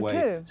this away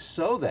too.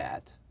 So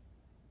that,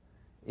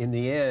 in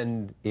the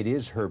end, it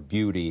is her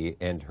beauty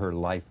and her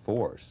life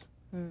force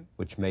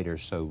which made her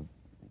so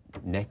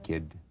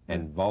naked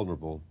and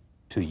vulnerable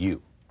to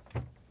you.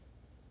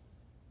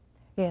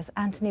 Yes,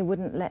 Anthony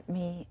wouldn't let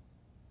me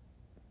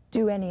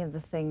do any of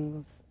the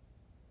things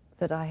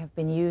that I have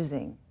been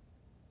using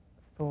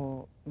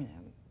for, you know,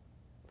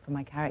 for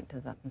my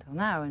characters up until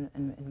now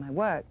in my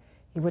work.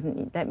 He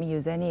wouldn't let me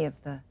use any of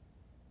the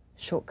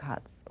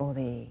shortcuts or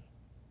the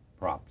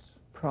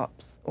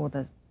props or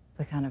the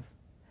kind of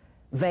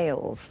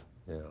veils.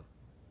 Yeah.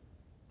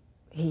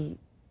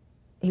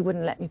 He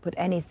wouldn't let me put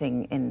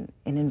anything in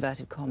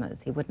inverted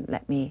commas. He wouldn't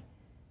let me.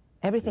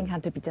 Everything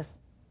had to be just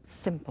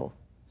simple,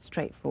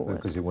 straightforward.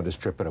 Because he wanted to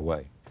strip it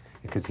away.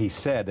 Because he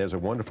said, there's a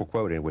wonderful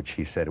quote in which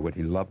he said what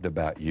he loved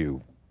about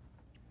you.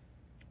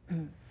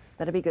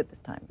 Better be good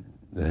this time.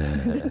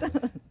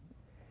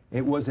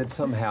 It was that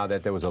somehow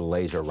that there was a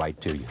laser right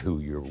to you, who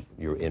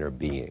your inner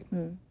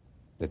being.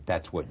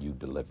 That's what you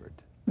delivered.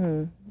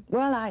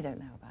 Well, I don't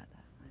know about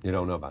that. You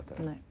don't know about that?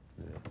 No.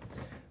 Yeah.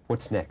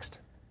 What's next?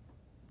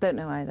 Don't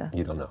know either.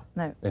 You don't know?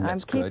 No. And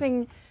that's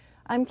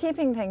I'm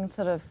keeping things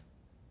sort of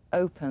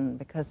open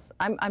because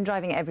I'm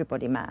driving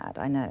everybody mad,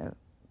 I know.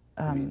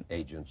 I mean,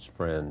 agents,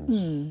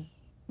 friends,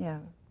 yeah.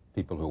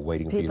 people who are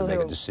waiting for you to make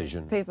a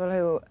decision. People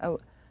who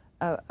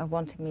are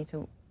wanting me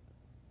to...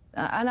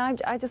 and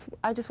I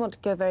just want to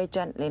go very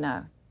gently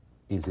now.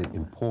 Is it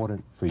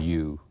important for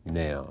you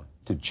now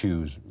to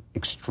choose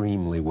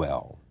extremely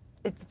well?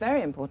 It's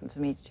very important for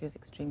me to choose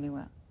extremely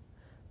well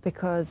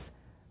because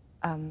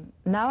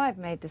now I've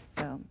made this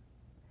film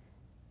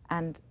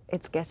and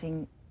it's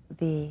getting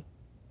the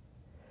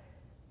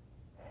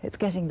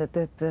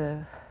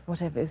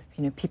whatever,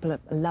 you know, people are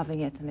loving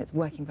it and it's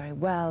working very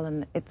well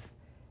and it's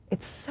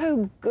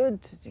so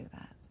good to do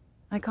that.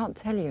 I can't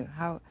tell you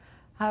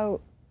how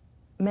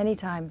many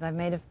times I've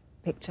made a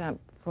picture,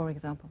 for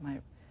example, my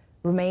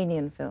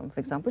Romanian film,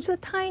 for example, which is a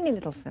tiny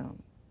little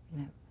film,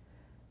 you know.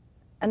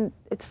 And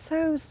it's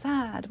so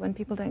sad when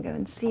people don't go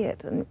and see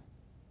it. And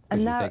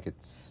now,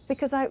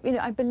 because I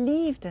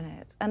believed in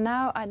it, and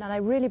now I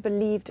really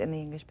believed in The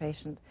English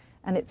Patient,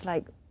 and it's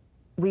like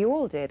we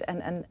all did,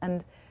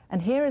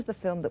 and here is the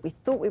film that we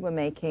thought we were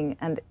making,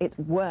 and it's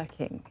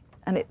working,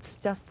 and it's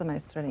just the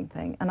most thrilling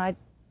thing, and I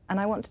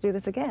want to do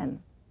this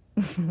again.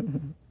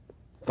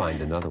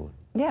 Find another one.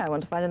 Yeah, I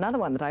want to find another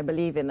one that I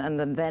believe in,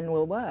 and then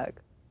will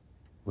work.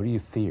 What do you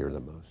fear the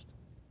most?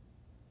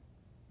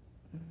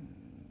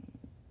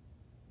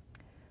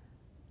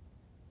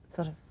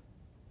 Sort of,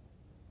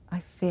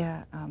 I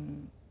fear,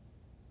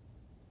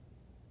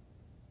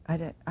 I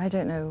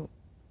don't know,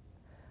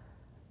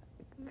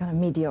 kind of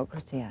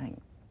mediocrity, I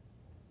think.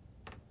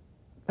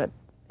 But,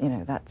 you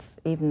know, that's,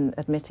 even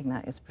admitting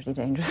that is pretty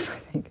dangerous, I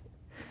think.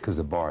 Because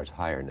the bar is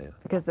higher now.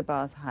 Because the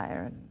bar's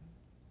higher and...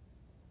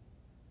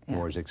 Yeah.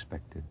 More is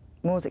expected.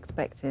 More's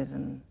expected,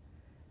 and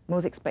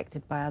more's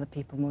expected by other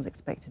people, more's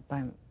expected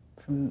by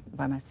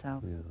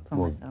myself, from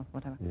myself,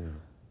 whatever. Yeah.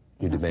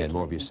 You demand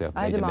more of yourself,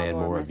 they demand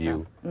more of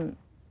you. Yeah.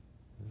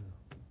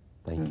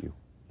 Thank you.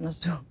 Not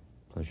at all.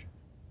 Pleasure.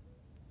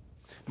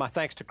 My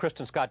thanks to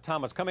Kristin Scott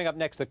Thomas. Coming up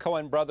next, the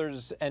Coen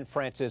brothers and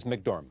Frances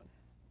McDormand.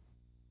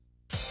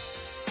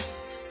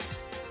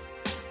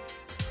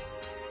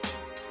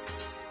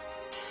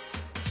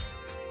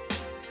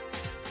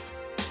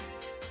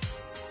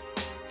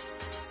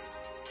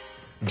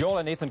 Joel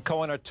and Ethan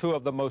Coen are two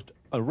of the most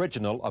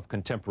original of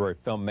contemporary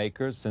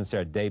filmmakers. Since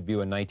their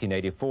debut in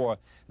 1984,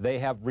 they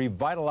have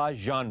revitalized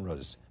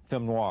genres.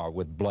 Film noir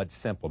with Blood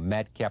Simple,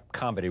 madcap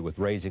comedy with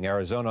Raising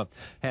Arizona,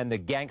 and the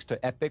gangster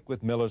epic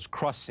with Miller's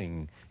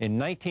Crossing. In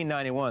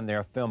 1991,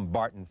 their film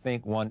Barton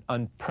Fink won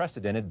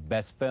unprecedented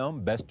Best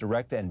Film, Best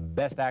Director, and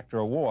Best Actor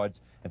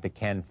awards at the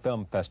Cannes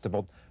Film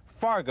Festival.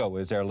 Fargo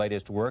is their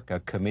latest work, a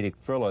comedic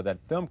thriller that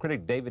film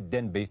critic David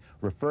Denby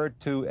referred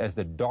to as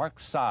the dark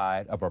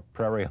side of a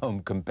prairie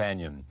home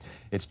companion.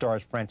 It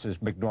stars Frances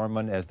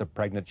McDormand as the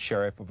pregnant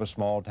sheriff of a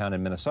small town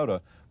in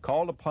Minnesota,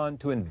 called upon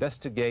to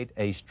investigate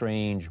a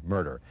strange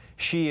murder.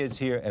 She is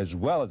here as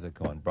well as the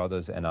Coen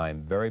brothers, and I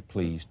am very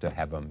pleased to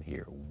have them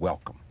here.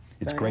 Welcome.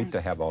 It's great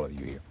to have all of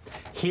you here.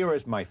 Here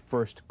is my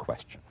first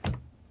question.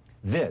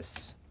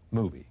 This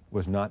movie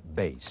was not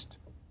based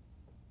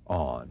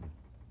on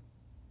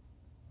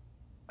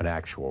an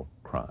actual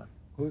crime.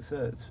 Who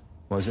says?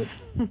 Was it?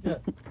 Yeah.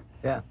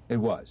 Yeah. It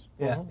was?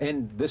 Yeah.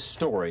 And this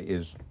story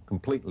is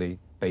completely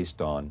based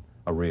on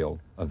a real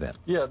event.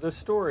 Yeah, the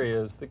story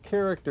is, the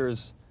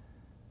characters,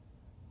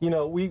 you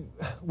know, we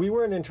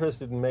weren't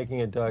interested in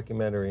making a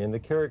documentary, and the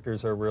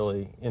characters are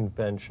really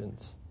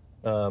inventions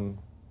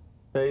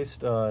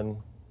based on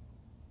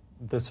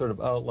the sort of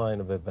outline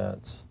of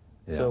events.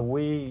 Yeah. So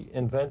we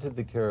invented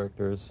the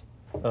characters,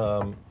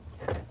 and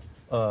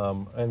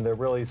they're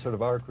really sort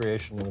of our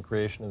creation and the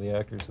creation of the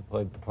actors who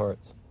played the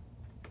parts.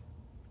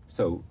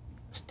 So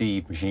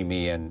Steve,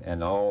 Jimmy,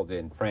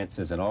 and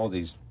Francis, and all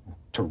these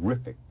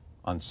terrific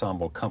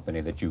ensemble company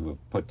that you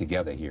have put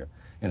together here,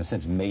 in a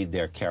sense, made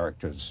their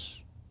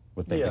characters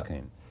what they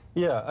became.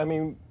 Yeah, I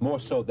mean, more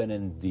so than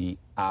in the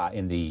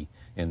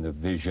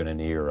vision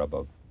and ear of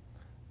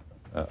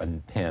a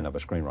pen of a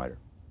screenwriter.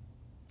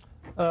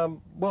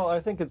 Well, I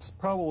think it's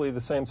probably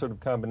the same sort of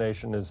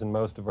combination as in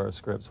most of our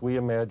scripts. We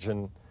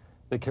imagine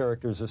the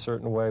characters a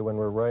certain way when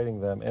we're writing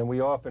them, and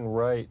we often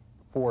write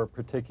for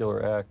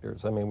particular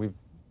actors. I mean,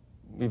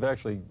 we've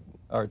actually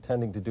are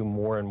tending to do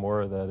more and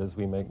more of that as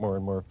we make more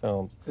and more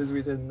films. As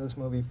we did in this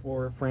movie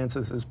for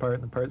Francis's part,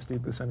 and the part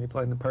Steve Buscemi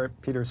played, and the part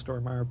Peter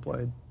Stormare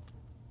played.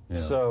 Yeah.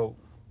 So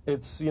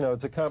it's, you know,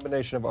 it's a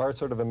combination of our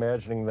sort of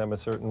imagining them a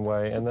certain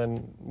way, and then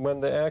when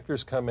the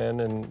actors come in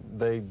and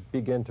they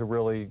begin to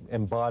really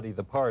embody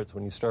the parts,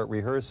 when you start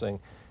rehearsing,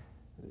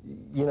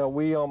 you know,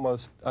 we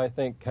almost, I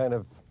think, kind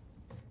of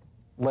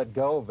let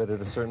go of it at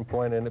a certain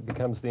point, and it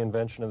becomes the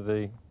invention of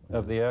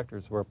the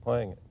actors who are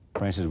playing it.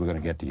 Francis, we're going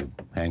to get to you.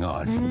 Hang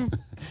on.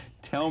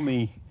 Tell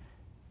me,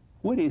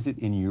 what is it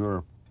in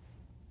your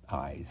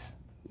eyes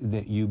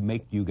that you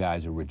make you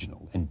guys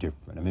original and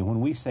different? I mean,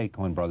 when we say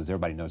Coen Brothers,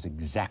 everybody knows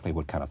exactly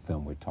what kind of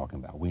film we're talking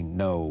about. We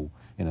know,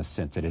 in a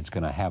sense, that it's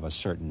going to have a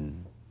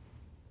certain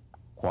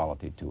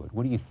quality to it.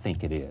 What do you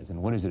think it is,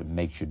 and what is it that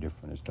makes you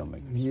different as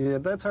filmmakers? Yeah,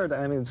 that's hard.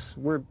 I mean,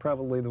 we're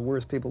probably the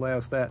worst people to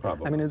ask that.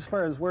 Probably. I mean, as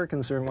far as we're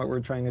concerned, what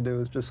we're trying to do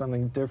is just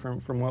something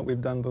different from what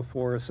we've done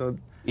before. So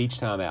each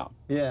time out.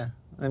 Yeah.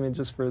 I mean,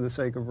 just for the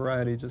sake of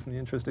variety, just in the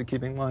interest of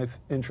keeping life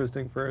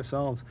interesting for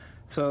ourselves.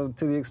 So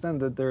to the extent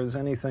that there's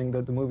anything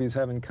that the movies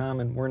have in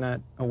common, we're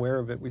not aware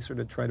of it. We sort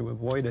of try to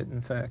avoid it, in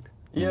fact.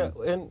 Yeah,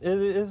 and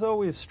it is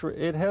always,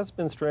 it has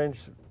been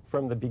strange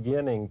from the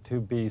beginning to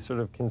be sort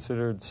of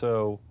considered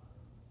so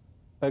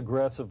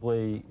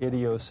aggressively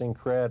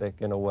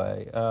idiosyncratic in a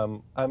way.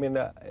 I mean,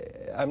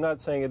 I'm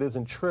not saying it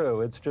isn't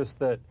true. It's just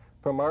that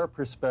from our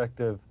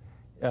perspective,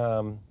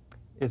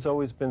 it's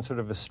always been sort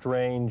of a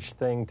strange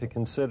thing to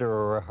consider,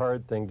 or a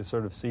hard thing to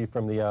sort of see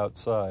from the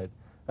outside.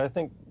 I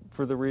think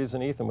for the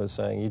reason Ethan was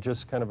saying, you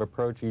just kind of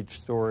approach each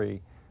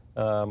story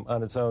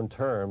on its own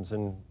terms,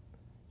 and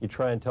you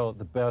try and tell it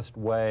the best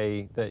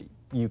way that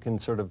you can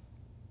sort of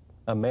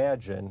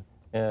imagine,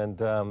 and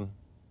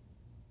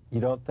you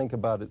don't think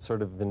about it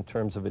sort of in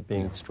terms of it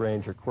being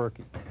strange or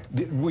quirky.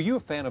 Were you a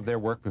fan of their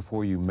work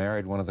before you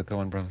married one of the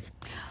Coen brothers?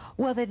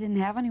 Well, they didn't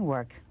have any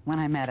work when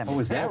I met him. Oh,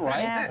 is that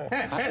right?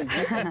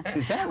 Yeah.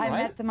 Is that right? I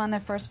met them on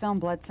their first film,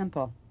 Blood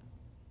Simple,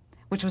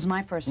 which was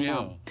my first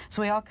film.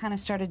 So we all kind of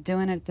started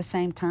doing it at the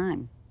same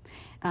time.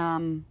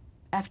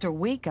 After a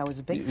week, I was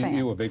a big fan.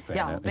 You were a big fan?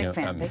 Yeah,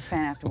 big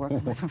fan after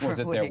working with them for a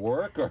week. Was it their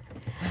work? Or?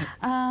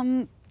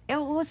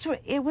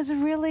 It was a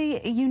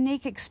really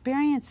unique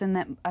experience in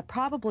that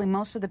probably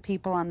most of the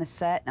people on the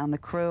set, on the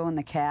crew and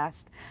the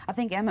cast, I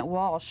think Emmett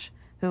Walsh,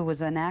 who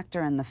was an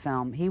actor in the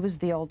film, he was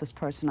the oldest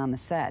person on the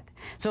set.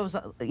 So it was,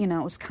 you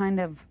know, it was kind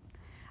of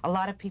a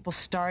lot of people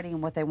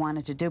starting what they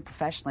wanted to do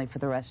professionally for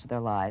the rest of their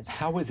lives.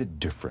 How is it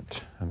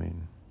different? I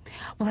mean...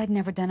 Well, I'd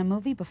never done a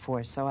movie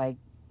before, so I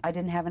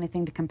didn't have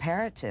anything to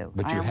compare it to.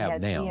 But you I only have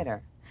had now.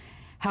 Theater.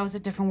 How is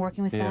it different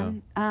working with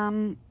them?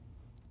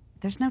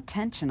 There's no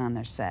tension on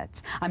their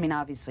sets. I mean,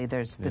 obviously,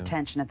 there's the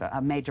tension if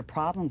a major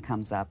problem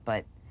comes up,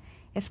 but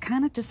it's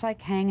kind of just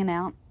like hanging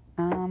out,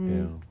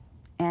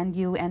 and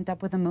you end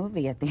up with a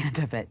movie at the end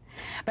of it.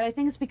 But I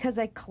think it's because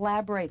they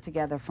collaborate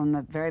together from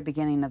the very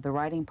beginning of the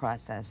writing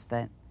process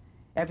that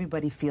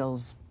everybody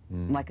feels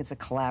like it's a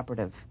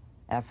collaborative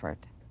effort.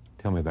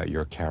 Tell me about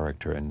your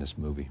character in this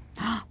movie.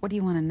 What do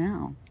you want to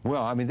know?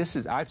 Well, I mean,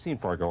 I've seen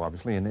Fargo,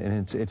 obviously,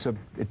 and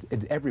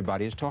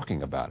everybody is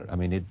talking about it. I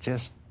mean,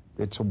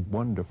 it's a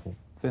wonderful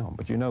film,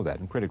 but you know that,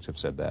 and critics have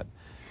said that.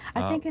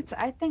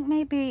 I think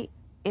maybe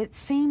it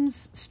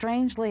seems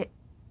strangely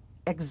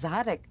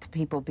exotic to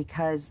people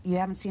because you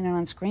haven't seen it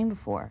on screen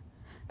before.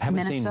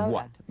 Haven't seen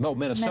what? No,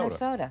 Minnesota.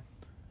 Minnesota.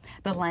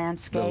 The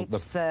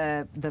landscapes,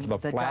 the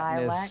flatness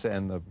dialect,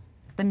 and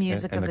the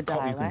music of the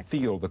dialect. You can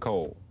feel the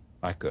coal.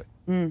 I could.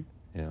 You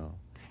know,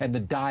 and the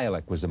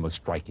dialect was the most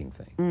striking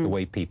thing. The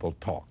way people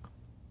talk.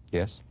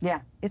 Yes.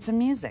 Yeah, it's a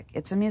music,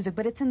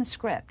 but it's in the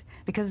script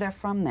because they're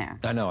from there.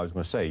 I know. I was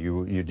going to say,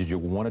 did you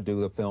want to do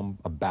the film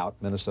about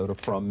Minnesota,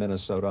 from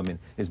Minnesota? I mean,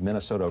 is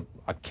Minnesota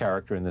a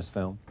character in this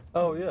film?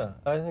 Oh yeah,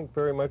 I think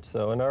very much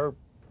so.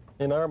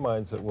 In our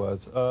minds, it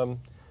was.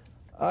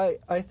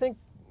 I think,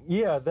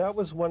 yeah, that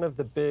was one of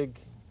the big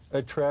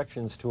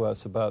attractions to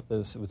us about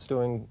this. It was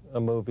doing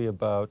a movie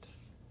about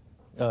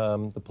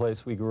the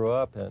place we grew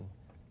up in,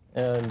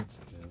 and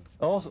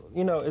also,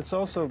 you know, it's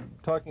also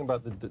talking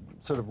about the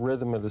sort of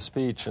rhythm of the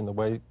speech and the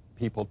way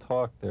people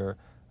talk there.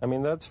 I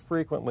mean, that's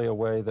frequently a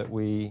way that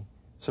we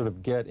sort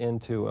of get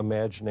into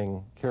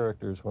imagining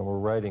characters when we're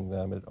writing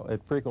them.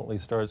 It frequently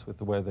starts with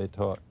the way they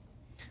talk.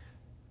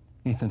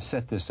 Ethan,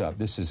 set this up.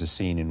 This is a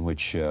scene in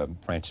which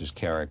France's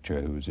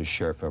character, who's a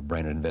sheriff of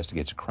Brainerd,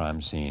 investigates a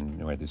crime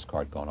scene where this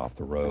car had gone off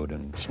the road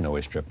and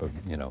snowy strip of,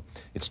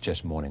 it's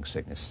just morning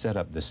sickness. Set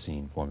up this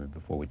scene for me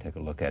before we take a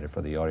look at it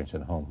for the audience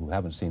at home who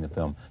haven't seen the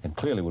film and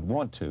clearly would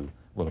want to,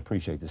 will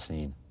appreciate the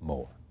scene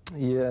more.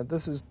 Yeah,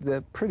 this is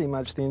pretty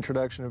much the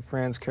introduction of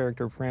Fran's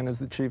character. Fran is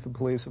the chief of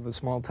police of a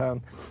small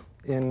town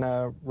in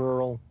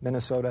rural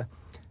Minnesota,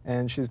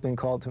 and she's been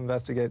called to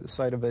investigate the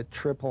site of a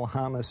triple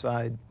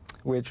homicide,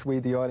 which we,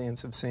 the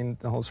audience, have seen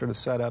the whole sort of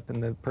setup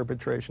and the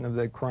perpetration of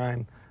the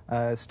crime.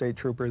 A state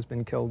trooper has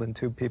been killed, and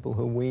two people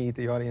who we,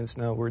 the audience,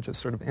 know were just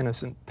sort of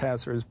innocent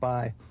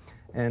passers-by.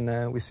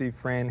 And we see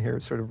Fran here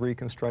sort of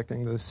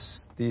reconstructing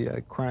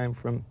the crime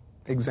from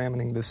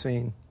examining the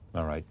scene.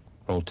 All right,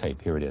 roll tape,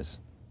 here it is.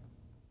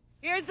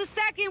 Here's the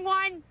second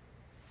one.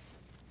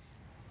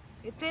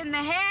 It's in the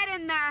head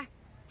and the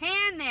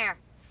hand there.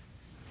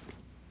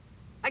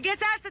 I guess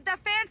that's a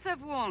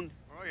defensive wound.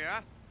 Oh,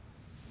 yeah?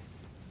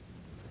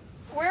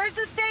 Where's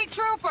the state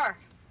trooper?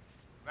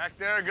 Back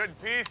there, a good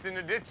piece, in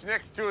the ditch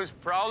next to his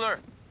prowler.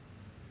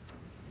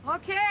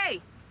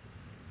 Okay.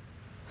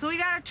 So we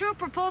got a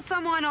trooper pull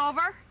someone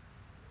over.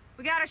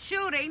 We got a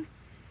shooting.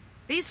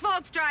 These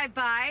folks drive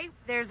by.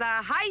 There's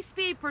a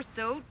high-speed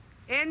pursuit.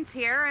 Ends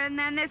here, and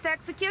then this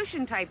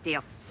execution type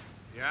deal.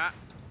 Yeah.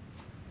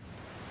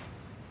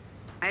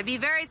 I'd be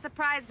very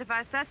surprised if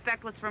our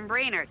suspect was from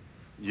Brainerd.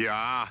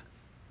 Yeah.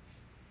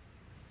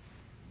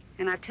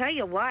 And I'll tell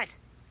you what.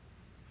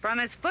 From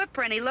his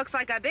footprint, he looks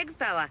like a big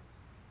fella.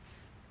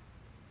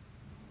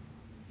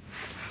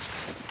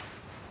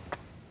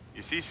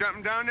 You see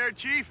something down there,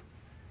 Chief?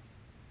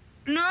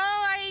 No,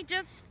 I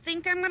just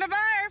think I'm gonna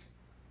barf.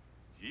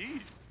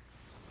 Jeez.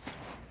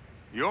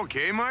 You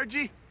okay,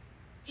 Margie?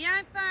 Yeah,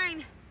 I'm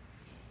fine.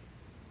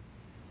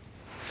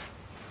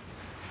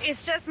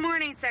 It's just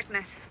morning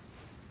sickness.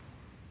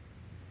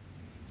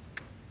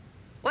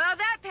 Well,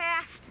 that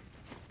passed.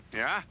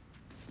 Yeah?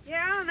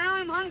 Yeah, now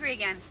I'm hungry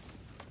again.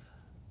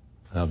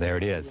 Oh, there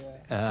it is.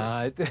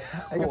 I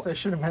guess I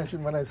should have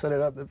mentioned when I set it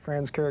up that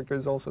Fran's character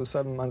is also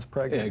 7 months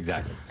pregnant. Yeah,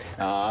 exactly.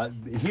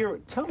 Here,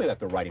 tell me about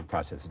the writing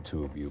process of the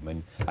two of you. I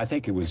mean, I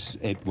think it was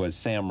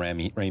Sam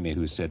Raimi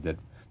who said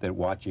that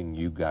watching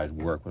you guys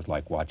work was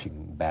like watching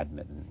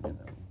badminton,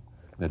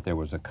 that there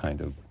was a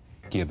kind of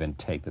give and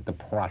take, that the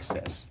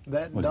process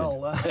was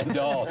dull.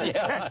 Dull,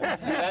 yeah.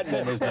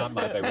 Badminton is not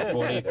my favorite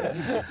sport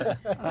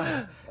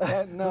either.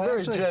 It's a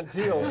very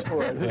genteel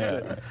sport, isn't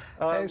it?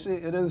 Actually,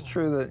 it is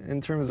true that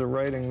in terms of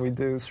writing, we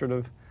do sort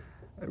of,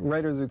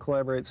 writers who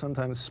collaborate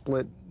sometimes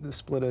split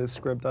a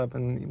script up,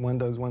 and one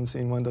does one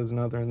scene, one does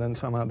another, and then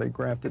somehow they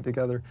graft it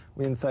together.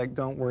 We, in fact,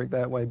 don't work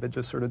that way, but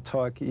just sort of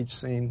talk each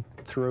scene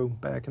through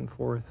back and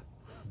forth.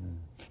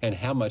 And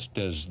how much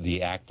does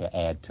the actor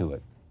add to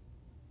it?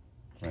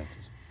 Francis?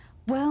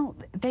 Well,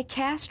 they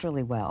cast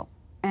really well.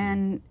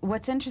 And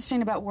what's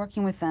interesting about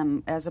working with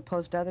them, as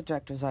opposed to other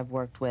directors I've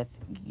worked with,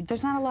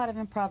 there's not a lot of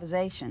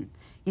improvisation.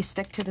 You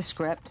stick to the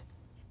script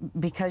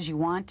because you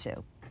want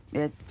to.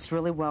 It's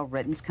really well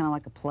written. It's kind of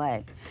like a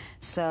play.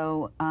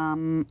 So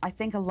I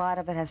think a lot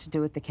of it has to do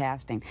with the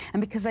casting.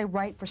 And because they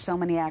write for so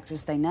many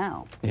actors they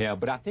know. Yeah,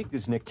 but I think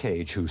there's Nick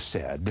Cage who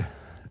said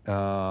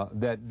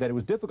that it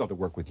was difficult to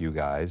work with you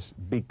guys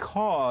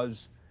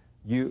because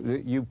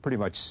you pretty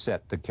much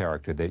set the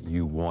character that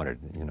you wanted,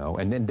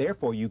 and then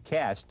therefore you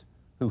cast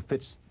who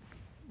fits,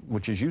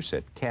 which, as you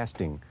said,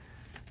 casting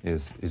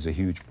is a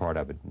huge part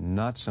of it,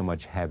 not so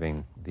much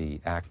having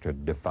the actor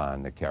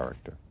define the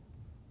character.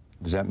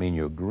 Does that mean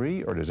you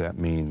agree, or does that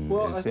mean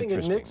well, it's I think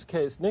interesting? In Nick's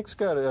case, Nick's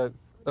got a,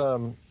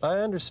 I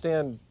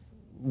understand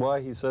why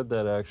he said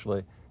that,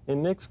 actually.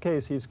 In Nick's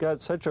case, he's got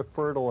such a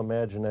fertile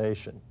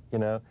imagination,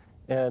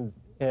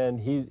 and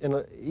he,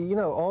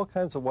 all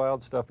kinds of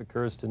wild stuff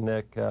occurs to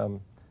Nick.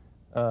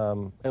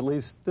 At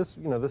least this,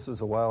 this was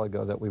a while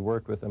ago that we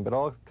worked with him, but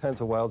all kinds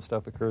of wild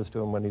stuff occurs to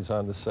him when he's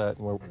on the set.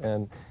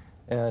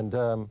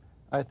 And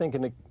I think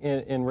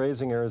in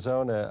Raising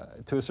Arizona,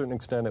 to a certain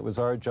extent, it was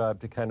our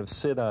job to kind of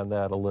sit on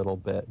that a little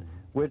bit.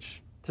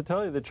 Which, to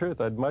tell you the truth,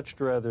 I'd much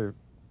rather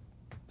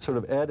sort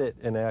of edit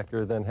an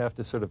actor than have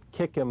to sort of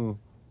kick him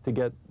to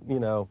get,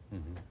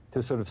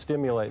 to sort of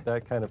stimulate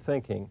that kind of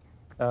thinking.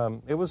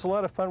 It was a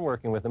lot of fun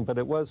working with him, but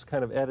it was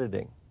kind of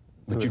editing.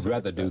 But you'd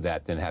rather do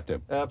that than have to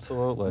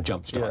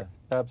jumpstart.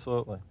 Yeah,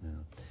 absolutely. Yeah.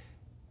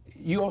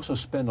 You also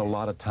spend a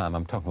lot of time,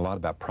 I'm talking a lot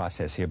about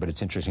process here, but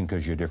it's interesting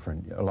because you're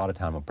different, a lot of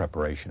time on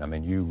preparation. I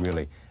mean, you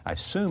really, I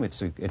assume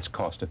it's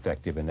cost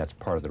effective, and that's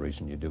part of the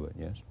reason you do it,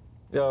 yes?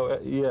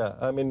 Yeah,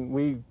 I mean,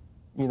 we,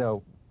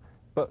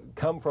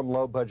 come from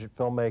low-budget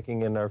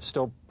filmmaking and are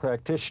still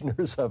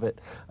practitioners of it.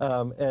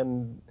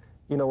 And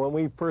when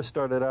we first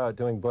started out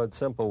doing Blood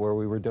Simple, where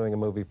we were doing a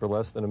movie for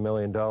less than $1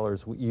 million,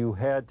 you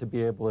had to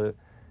be able to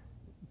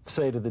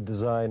say to the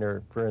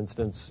designer, for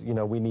instance,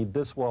 we need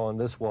this wall and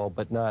this wall,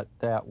 but not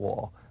that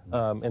wall.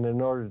 And in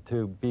order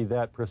to be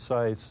that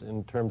precise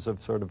in terms of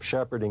sort of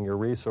shepherding your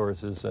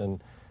resources and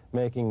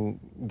getting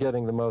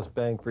the most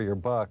bang for your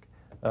buck,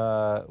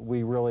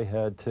 we really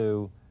had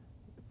to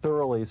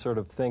thoroughly sort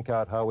of think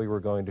out how we were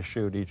going to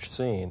shoot each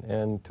scene.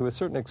 And to a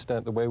certain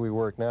extent, the way we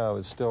work now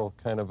is still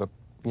kind of a,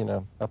 you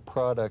know, a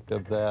product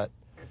of that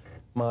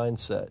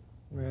mindset.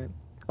 Right.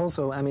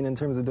 Also, I mean, in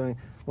terms of doing,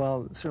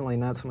 well, certainly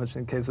not so much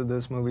in the case of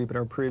this movie, but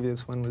our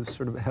previous one was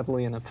sort of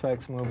heavily an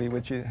effects movie,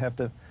 which you have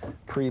to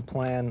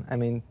pre-plan, I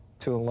mean,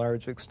 to a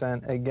large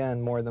extent,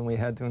 again, more than we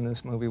had to in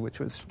this movie, which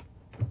was,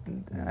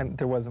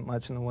 there wasn't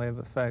much in the way of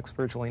effects,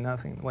 virtually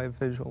nothing in the way of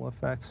visual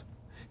effects.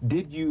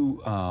 Did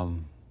you,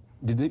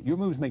 did your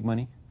movies make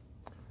money?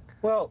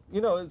 Well, you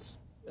know, it's,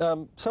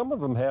 some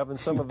of them have and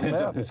some of them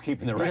haven't. Who's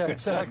keeping the record? Yeah,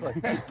 exactly.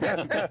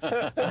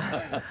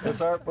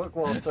 As Art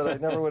Bookwell said, I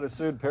never would have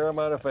sued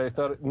Paramount if I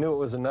knew it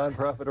was a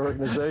non-profit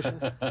organization.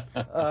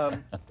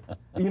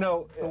 You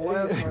know, the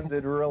last one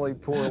did really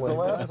poorly. The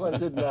last one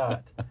did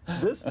not.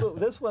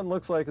 This one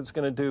looks like it's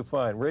going to do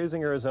fine.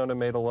 Raising Arizona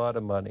made a lot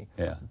of money.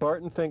 Yeah.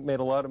 Barton Fink made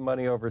a lot of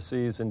money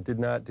overseas and did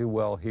not do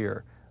well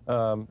here.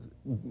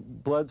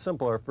 Blood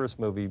Simple, our first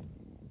movie,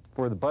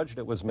 for the budget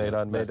it was made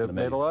on, made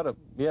a lot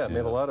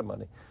of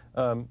money.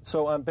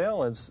 So on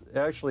balance,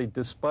 actually,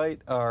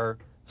 despite our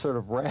sort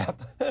of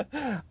rap,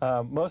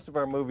 most of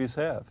our movies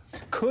have.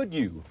 Could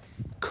you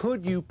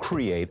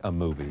create a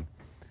movie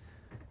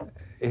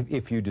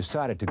if you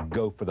decided to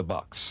go for the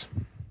bucks?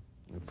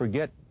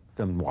 Forget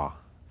film noir,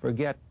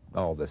 forget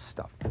all this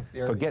stuff,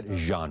 forget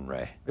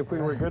genre. If we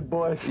were good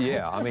boys.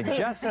 Yeah, I mean,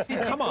 just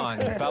come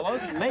on,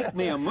 fellows, make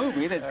me a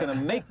movie that's going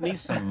to make me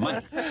some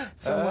money.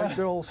 So like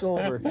Joel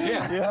Silver.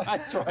 Yeah,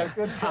 that's right.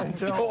 Good friend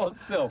Joel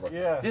Silver.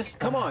 Yeah. Just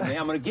come on, man.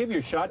 I'm going to give you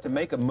a shot to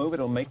make a movie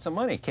that'll make some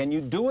money. Can you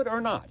do it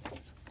or not?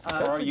 Or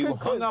are you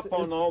hung up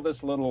on all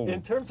this little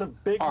in terms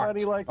of big art?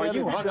 Money like that? Are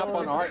you hung up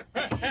on art,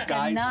 guys?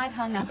 I'm not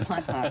hung up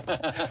on art.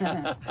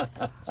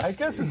 I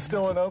guess it's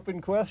still an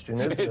open question,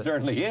 isn't it? It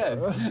certainly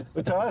is.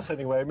 But to us,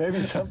 anyway.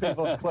 Maybe some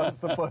people have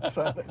closed the books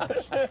on it.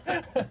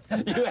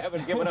 You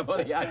haven't given up on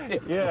the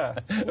idea. Yeah.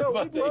 No,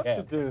 we'd love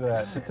to do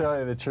that, to tell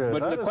you the truth.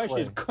 But honestly, the question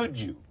is, could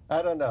you?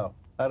 I don't know.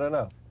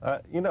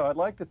 You know, I'd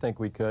like to think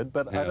we could,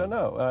 but I don't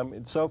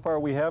know. So far,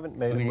 we haven't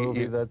made a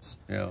movie that's...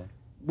 Yeah.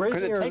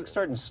 Because it takes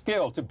certain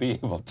skill to be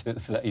able to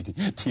say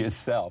to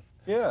yourself,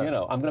 you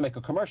know, I'm going to make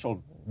a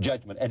commercial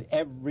judgment at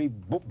every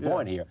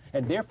point here.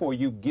 And therefore,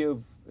 you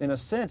give, in a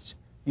sense,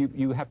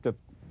 you have to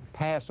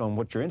pass on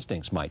what your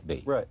instincts might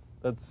be. Right.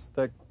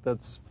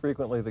 That's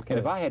frequently the case. And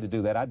if I had to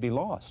do that, I'd be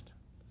lost.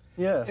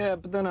 Yeah. Yeah,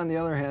 but then on the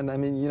other hand, I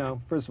mean, you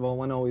know, first of all,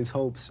 one always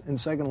hopes, and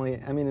secondly,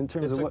 I mean, in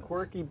terms of what... It's a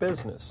quirky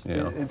business.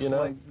 Yeah. It's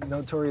like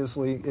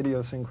notoriously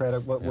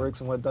idiosyncratic what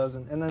works and what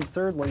doesn't. And then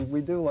thirdly, we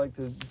do like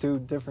to do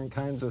different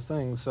kinds of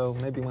things, so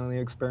maybe one of the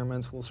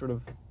experiments will sort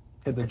of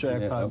hit the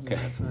jackpot in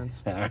that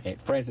sense. All right.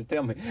 Francis,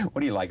 tell me, what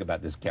do you like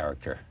about this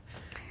character?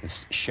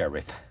 This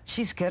sheriff.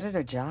 She's good at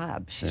her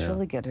job. She's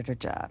really good at her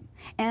job.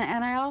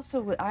 And I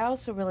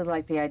also really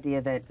like the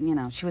idea that, you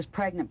know, she was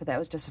pregnant, but that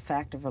was just a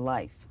fact of her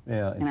life.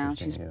 Yeah, you know,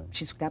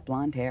 she's got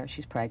blonde hair,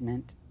 she's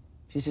pregnant.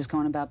 She's just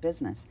going about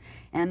business.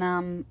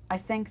 And I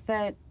think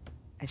that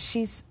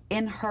she's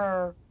in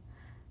her,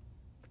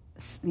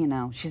 you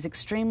know, she's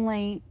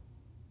extremely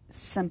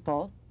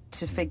simple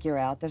to figure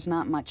out. There's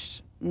not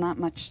much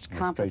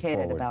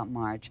complicated about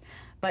Marge,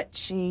 but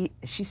she's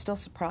still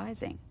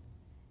surprising.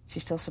 She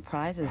still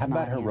surprises. How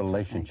about her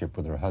relationship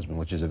with her husband,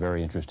 which is a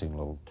very interesting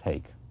little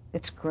take?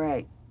 It's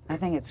great. I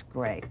think it's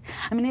great.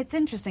 I mean, it's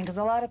interesting because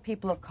a lot of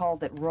people have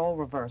called it role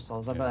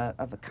reversals of a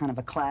kind of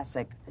a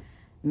classic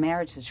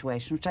marriage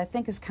situation, which I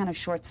think is kind of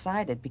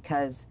short-sighted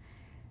because...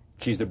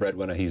 She's the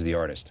breadwinner, he's the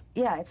artist.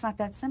 Yeah, it's not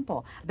that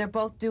simple. They're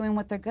both doing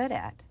what they're good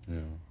at. Yeah.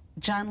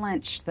 John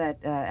Lynch,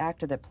 that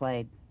actor that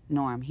played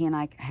Norm, he and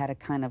I had a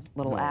kind of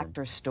little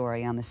actor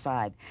story on the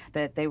side,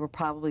 that they were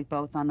probably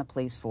both on the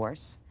police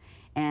force.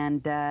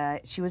 And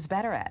she was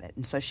better at it.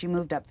 And so she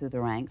moved up through the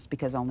ranks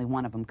because only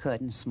one of them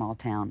could in a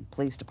small-town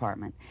police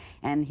department.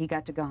 And he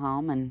got to go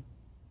home and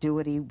do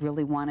what he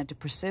really wanted to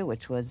pursue,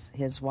 which was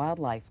his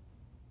wildlife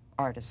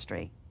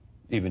artistry.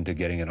 Even to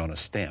getting it on a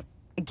stamp.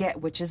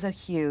 Which is a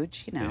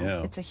huge, you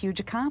know, it's a huge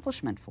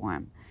accomplishment for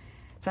him.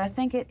 So I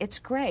think it's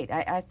great.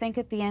 I think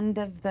at the end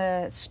of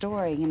the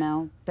story, you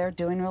know, they're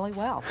doing really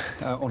well.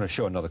 I want to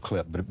show another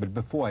clip, but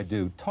before I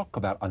do, talk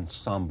about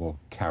ensemble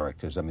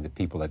characters. I mean, the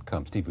people that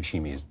come. Steve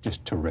Buscemi is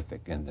just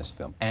terrific in this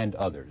film, and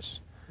others.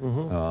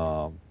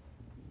 Mm-hmm.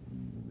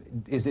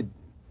 This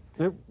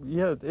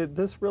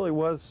really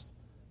was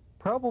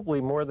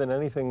probably more than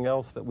anything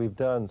else that we've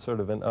done sort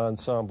of an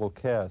ensemble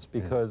cast,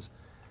 because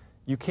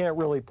you can't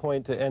really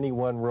point to any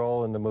one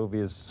role in the movie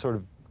as sort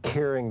of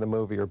carrying the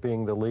movie or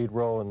being the lead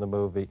role in the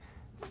movie.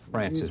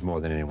 Frances more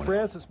than anyone else.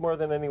 Frances more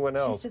than anyone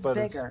else. She's just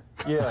bigger.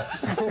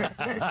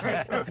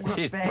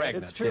 She's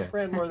pregnant. It's true,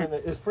 Fran more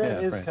than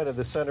Fran is kind of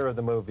the center of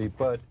the movie,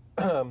 but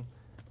there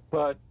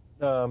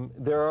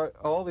are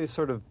all these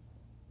sort of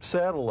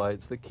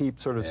satellites that keep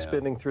sort of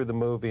spinning through the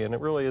movie, and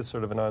it really is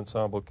sort of an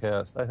ensemble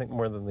cast, I think,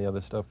 more than the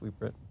other stuff we've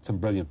written. Some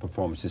brilliant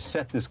performances.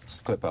 Set this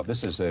clip up.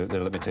 This is,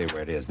 let me tell you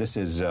where it is. This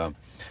is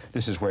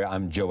where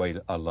I'm Joey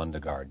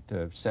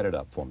Lundegard. Set it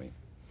up for me.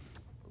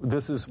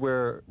 This is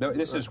where... No,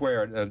 this is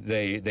where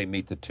they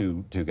meet the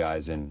two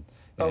guys in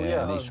Oh,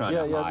 yeah. And he's trying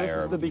to hire... This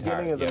is the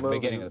beginning of the movie.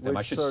 Beginning of the film.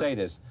 I should say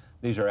this.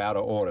 These are out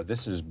of order.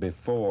 This is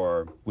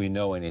before we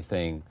know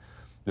anything,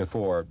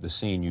 before the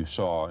scene you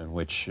saw in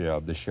which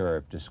the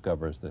sheriff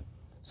discovers the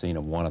scene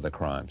of one of the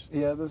crimes.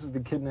 Yeah, this is the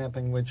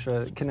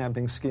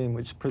kidnapping scheme,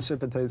 which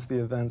precipitates the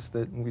events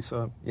that we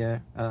saw,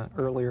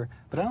 earlier.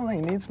 But I don't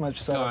think it needs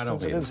much setup. No, I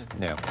don't either.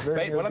 No.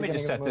 Well, let me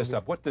just set this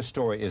up. What the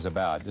story is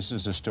about. This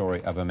is a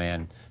story of a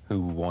man who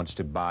wants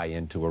to buy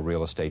into a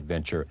real estate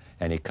venture,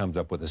 and he comes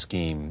up with a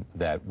scheme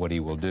that what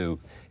he will do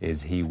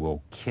is he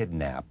will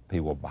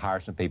hire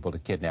some people to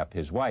kidnap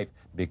his wife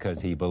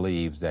because he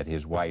believes that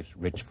his wife's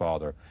rich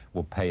father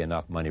will pay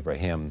enough money for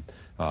him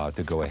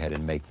to go ahead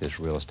and make this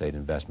real estate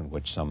investment,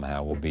 which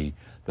somehow will be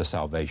the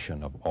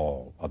salvation of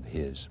all of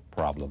his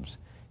problems.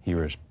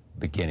 Here is the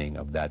beginning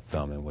of that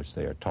film in which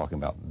they are talking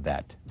about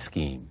that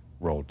scheme.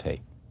 Roll tape.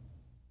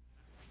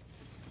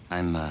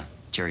 I'm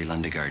Jerry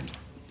Lundegaard.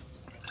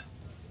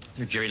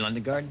 You're Jerry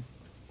Lundegaard?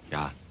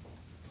 Yeah.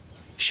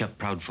 Shep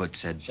Proudfoot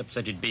said... Shep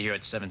said you'd be here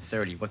at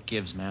 7:30. What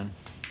gives, man?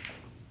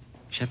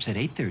 Shep said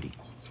 8:30.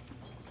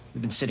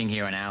 We've been sitting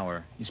here an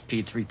hour. He's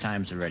peed 3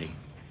 times already.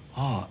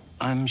 Oh,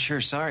 I'm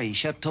sure sorry.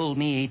 Shep told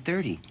me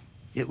 8:30.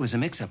 It was a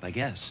mix-up, I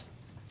guess.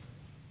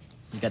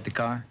 You got the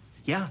car?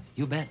 Yeah,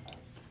 you bet.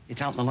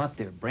 It's out in the lot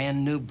there.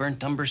 Brand new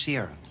burnt umber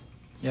Sierra.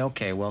 Yeah,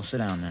 okay. Well, sit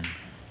down then.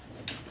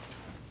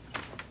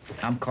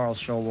 I'm Carl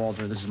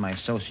Showalter. This is my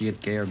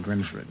associate, Geir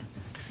Grimsrud.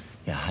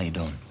 Yeah, how you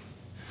doing?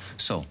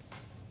 So,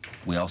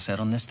 we all set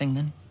on this thing,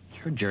 then?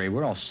 Sure, Jerry.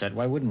 We're all set.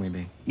 Why wouldn't we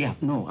be? Yeah,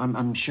 no,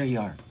 I'm sure you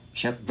are.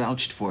 Shep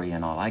vouched for you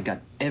and all. I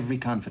got every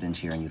confidence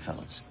here in you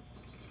fellas.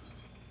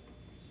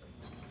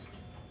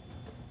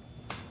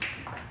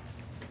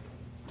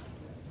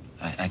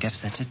 I guess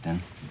that's it,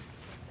 then.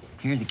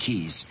 Here are the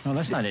keys. No,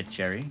 that's not it,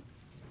 Jerry.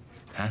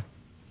 Huh?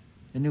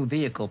 The new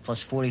vehicle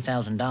plus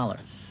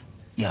 $40,000.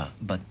 Yeah,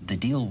 but the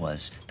deal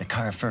was the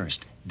car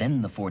first,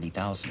 then the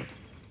 $40,000.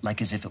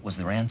 Like as if it was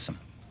the ransom.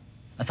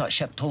 I thought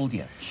Shep told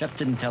you. Shep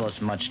didn't tell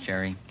us much,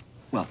 Jerry.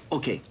 Well,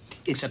 okay.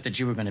 Except that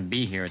you were going to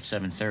be here at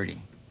 7:30.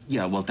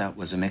 Yeah, well, that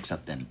was a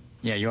mix-up then.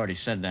 Yeah, you already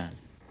said that.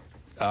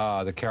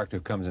 The character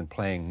who comes in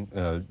playing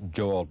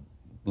Joey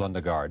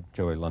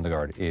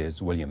Lundegaard,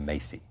 is William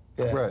Macy.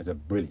 Yeah. Right. It's a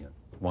brilliant,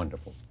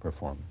 wonderful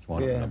performance,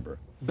 wonderful number.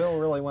 Bill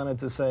really wanted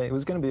to say, it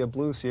was going to be a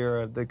blue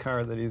Sierra, the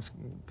car that he's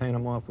paying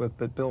him off with,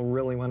 but Bill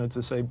really wanted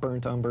to say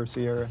burnt umber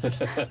Sierra.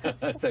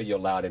 So you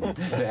allowed him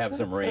to have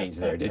some range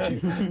there, did you?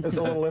 It's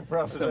a little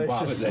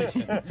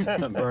improvisation.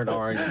 Burnt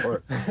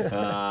orange.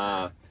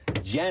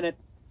 Janet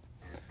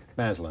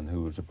Maslin,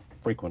 who was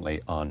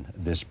frequently on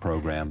this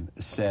program,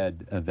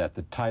 said that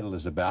the title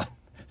is about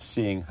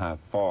seeing how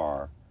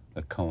far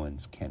the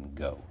Coens can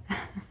go.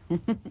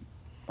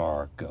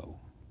 Fargo.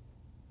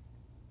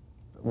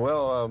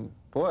 Well,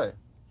 boy,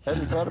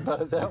 hadn't thought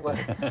about it that way.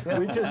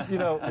 We just,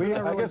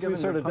 I guess we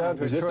sort of down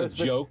to a choice. Is this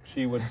a joke,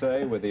 she would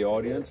say, with the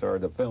audience or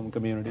the film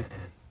community?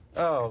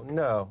 Oh,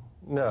 no.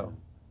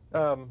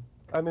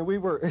 I mean, we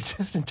were,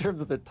 just in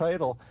terms of the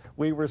title,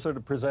 we were sort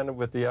of presented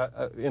with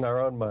the, in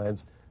our own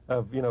minds,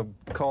 of,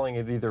 calling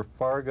it either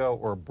Fargo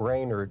or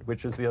Brainerd,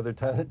 which is the other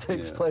town it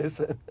takes place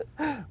in,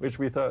 which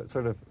we thought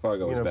sort of,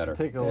 Fargo was better.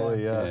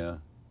 Particularly,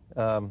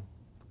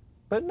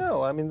 but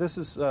no, I mean, this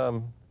is,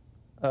 in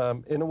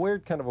a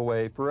weird kind of a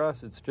way, for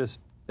us, it's just,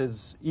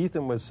 as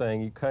Ethan was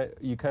saying,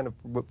 you kind of,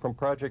 from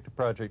project to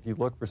project, you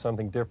look for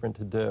something different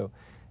to do.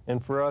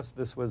 And for us,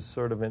 this was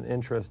sort of an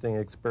interesting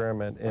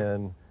experiment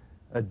in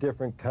a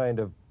different kind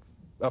of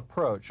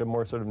approach, a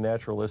more sort of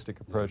naturalistic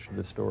approach to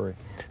the story.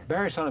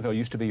 Barry Sonnenfeld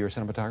used to be your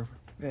cinematographer?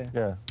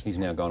 Yeah. He's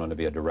now gone on to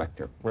be a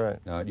director. Right.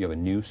 You have a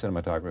new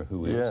cinematographer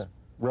who is? Yeah,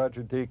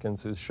 Roger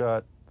Deakins, who's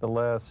shot the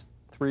last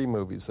 3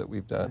 movies that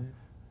we've done.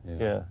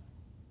 Yeah.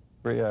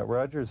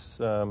 Roger's,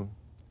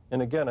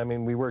 and again, I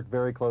mean, we worked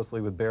very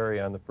closely with Barry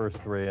on the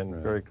first 3 and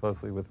very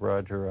closely with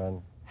Roger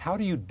on... How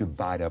do you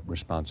divide up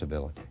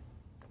responsibility?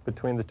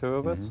 Between the 2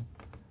 of us?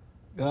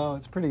 Oh,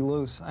 it's pretty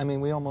loose. I mean,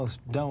 we almost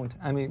don't.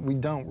 I mean, we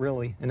don't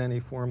really in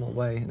any formal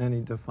way, in any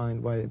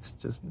defined way. It's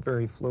just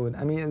very fluid.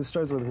 I mean, it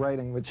starts with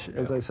writing, which,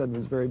 as I said,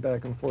 was very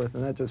back and forth,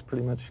 and that just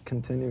pretty much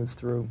continues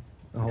through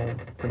the whole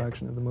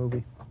production of the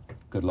movie.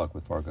 Good luck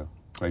with Fargo.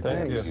 Great to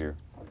have you here.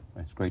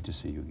 It's great to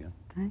see you again.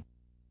 Thanks.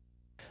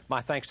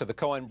 My thanks to the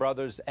Coen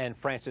brothers and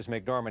Frances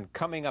McDormand.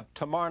 Coming up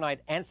tomorrow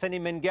night, Anthony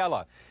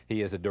Minghella.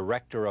 He is the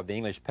director of The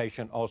English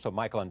Patient, also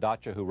Michael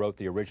Ondaatje, who wrote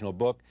the original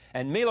book,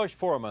 and Milos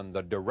Forman,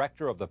 the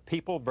director of The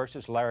People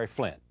vs. Larry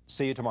Flint.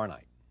 See you tomorrow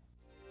night.